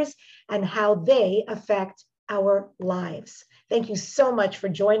numbers and how they affect our lives. Thank you so much for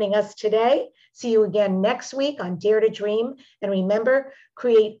joining us today. See you again next week on Dare to Dream. And remember,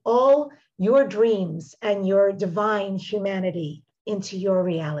 create all your dreams and your divine humanity into your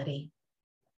reality.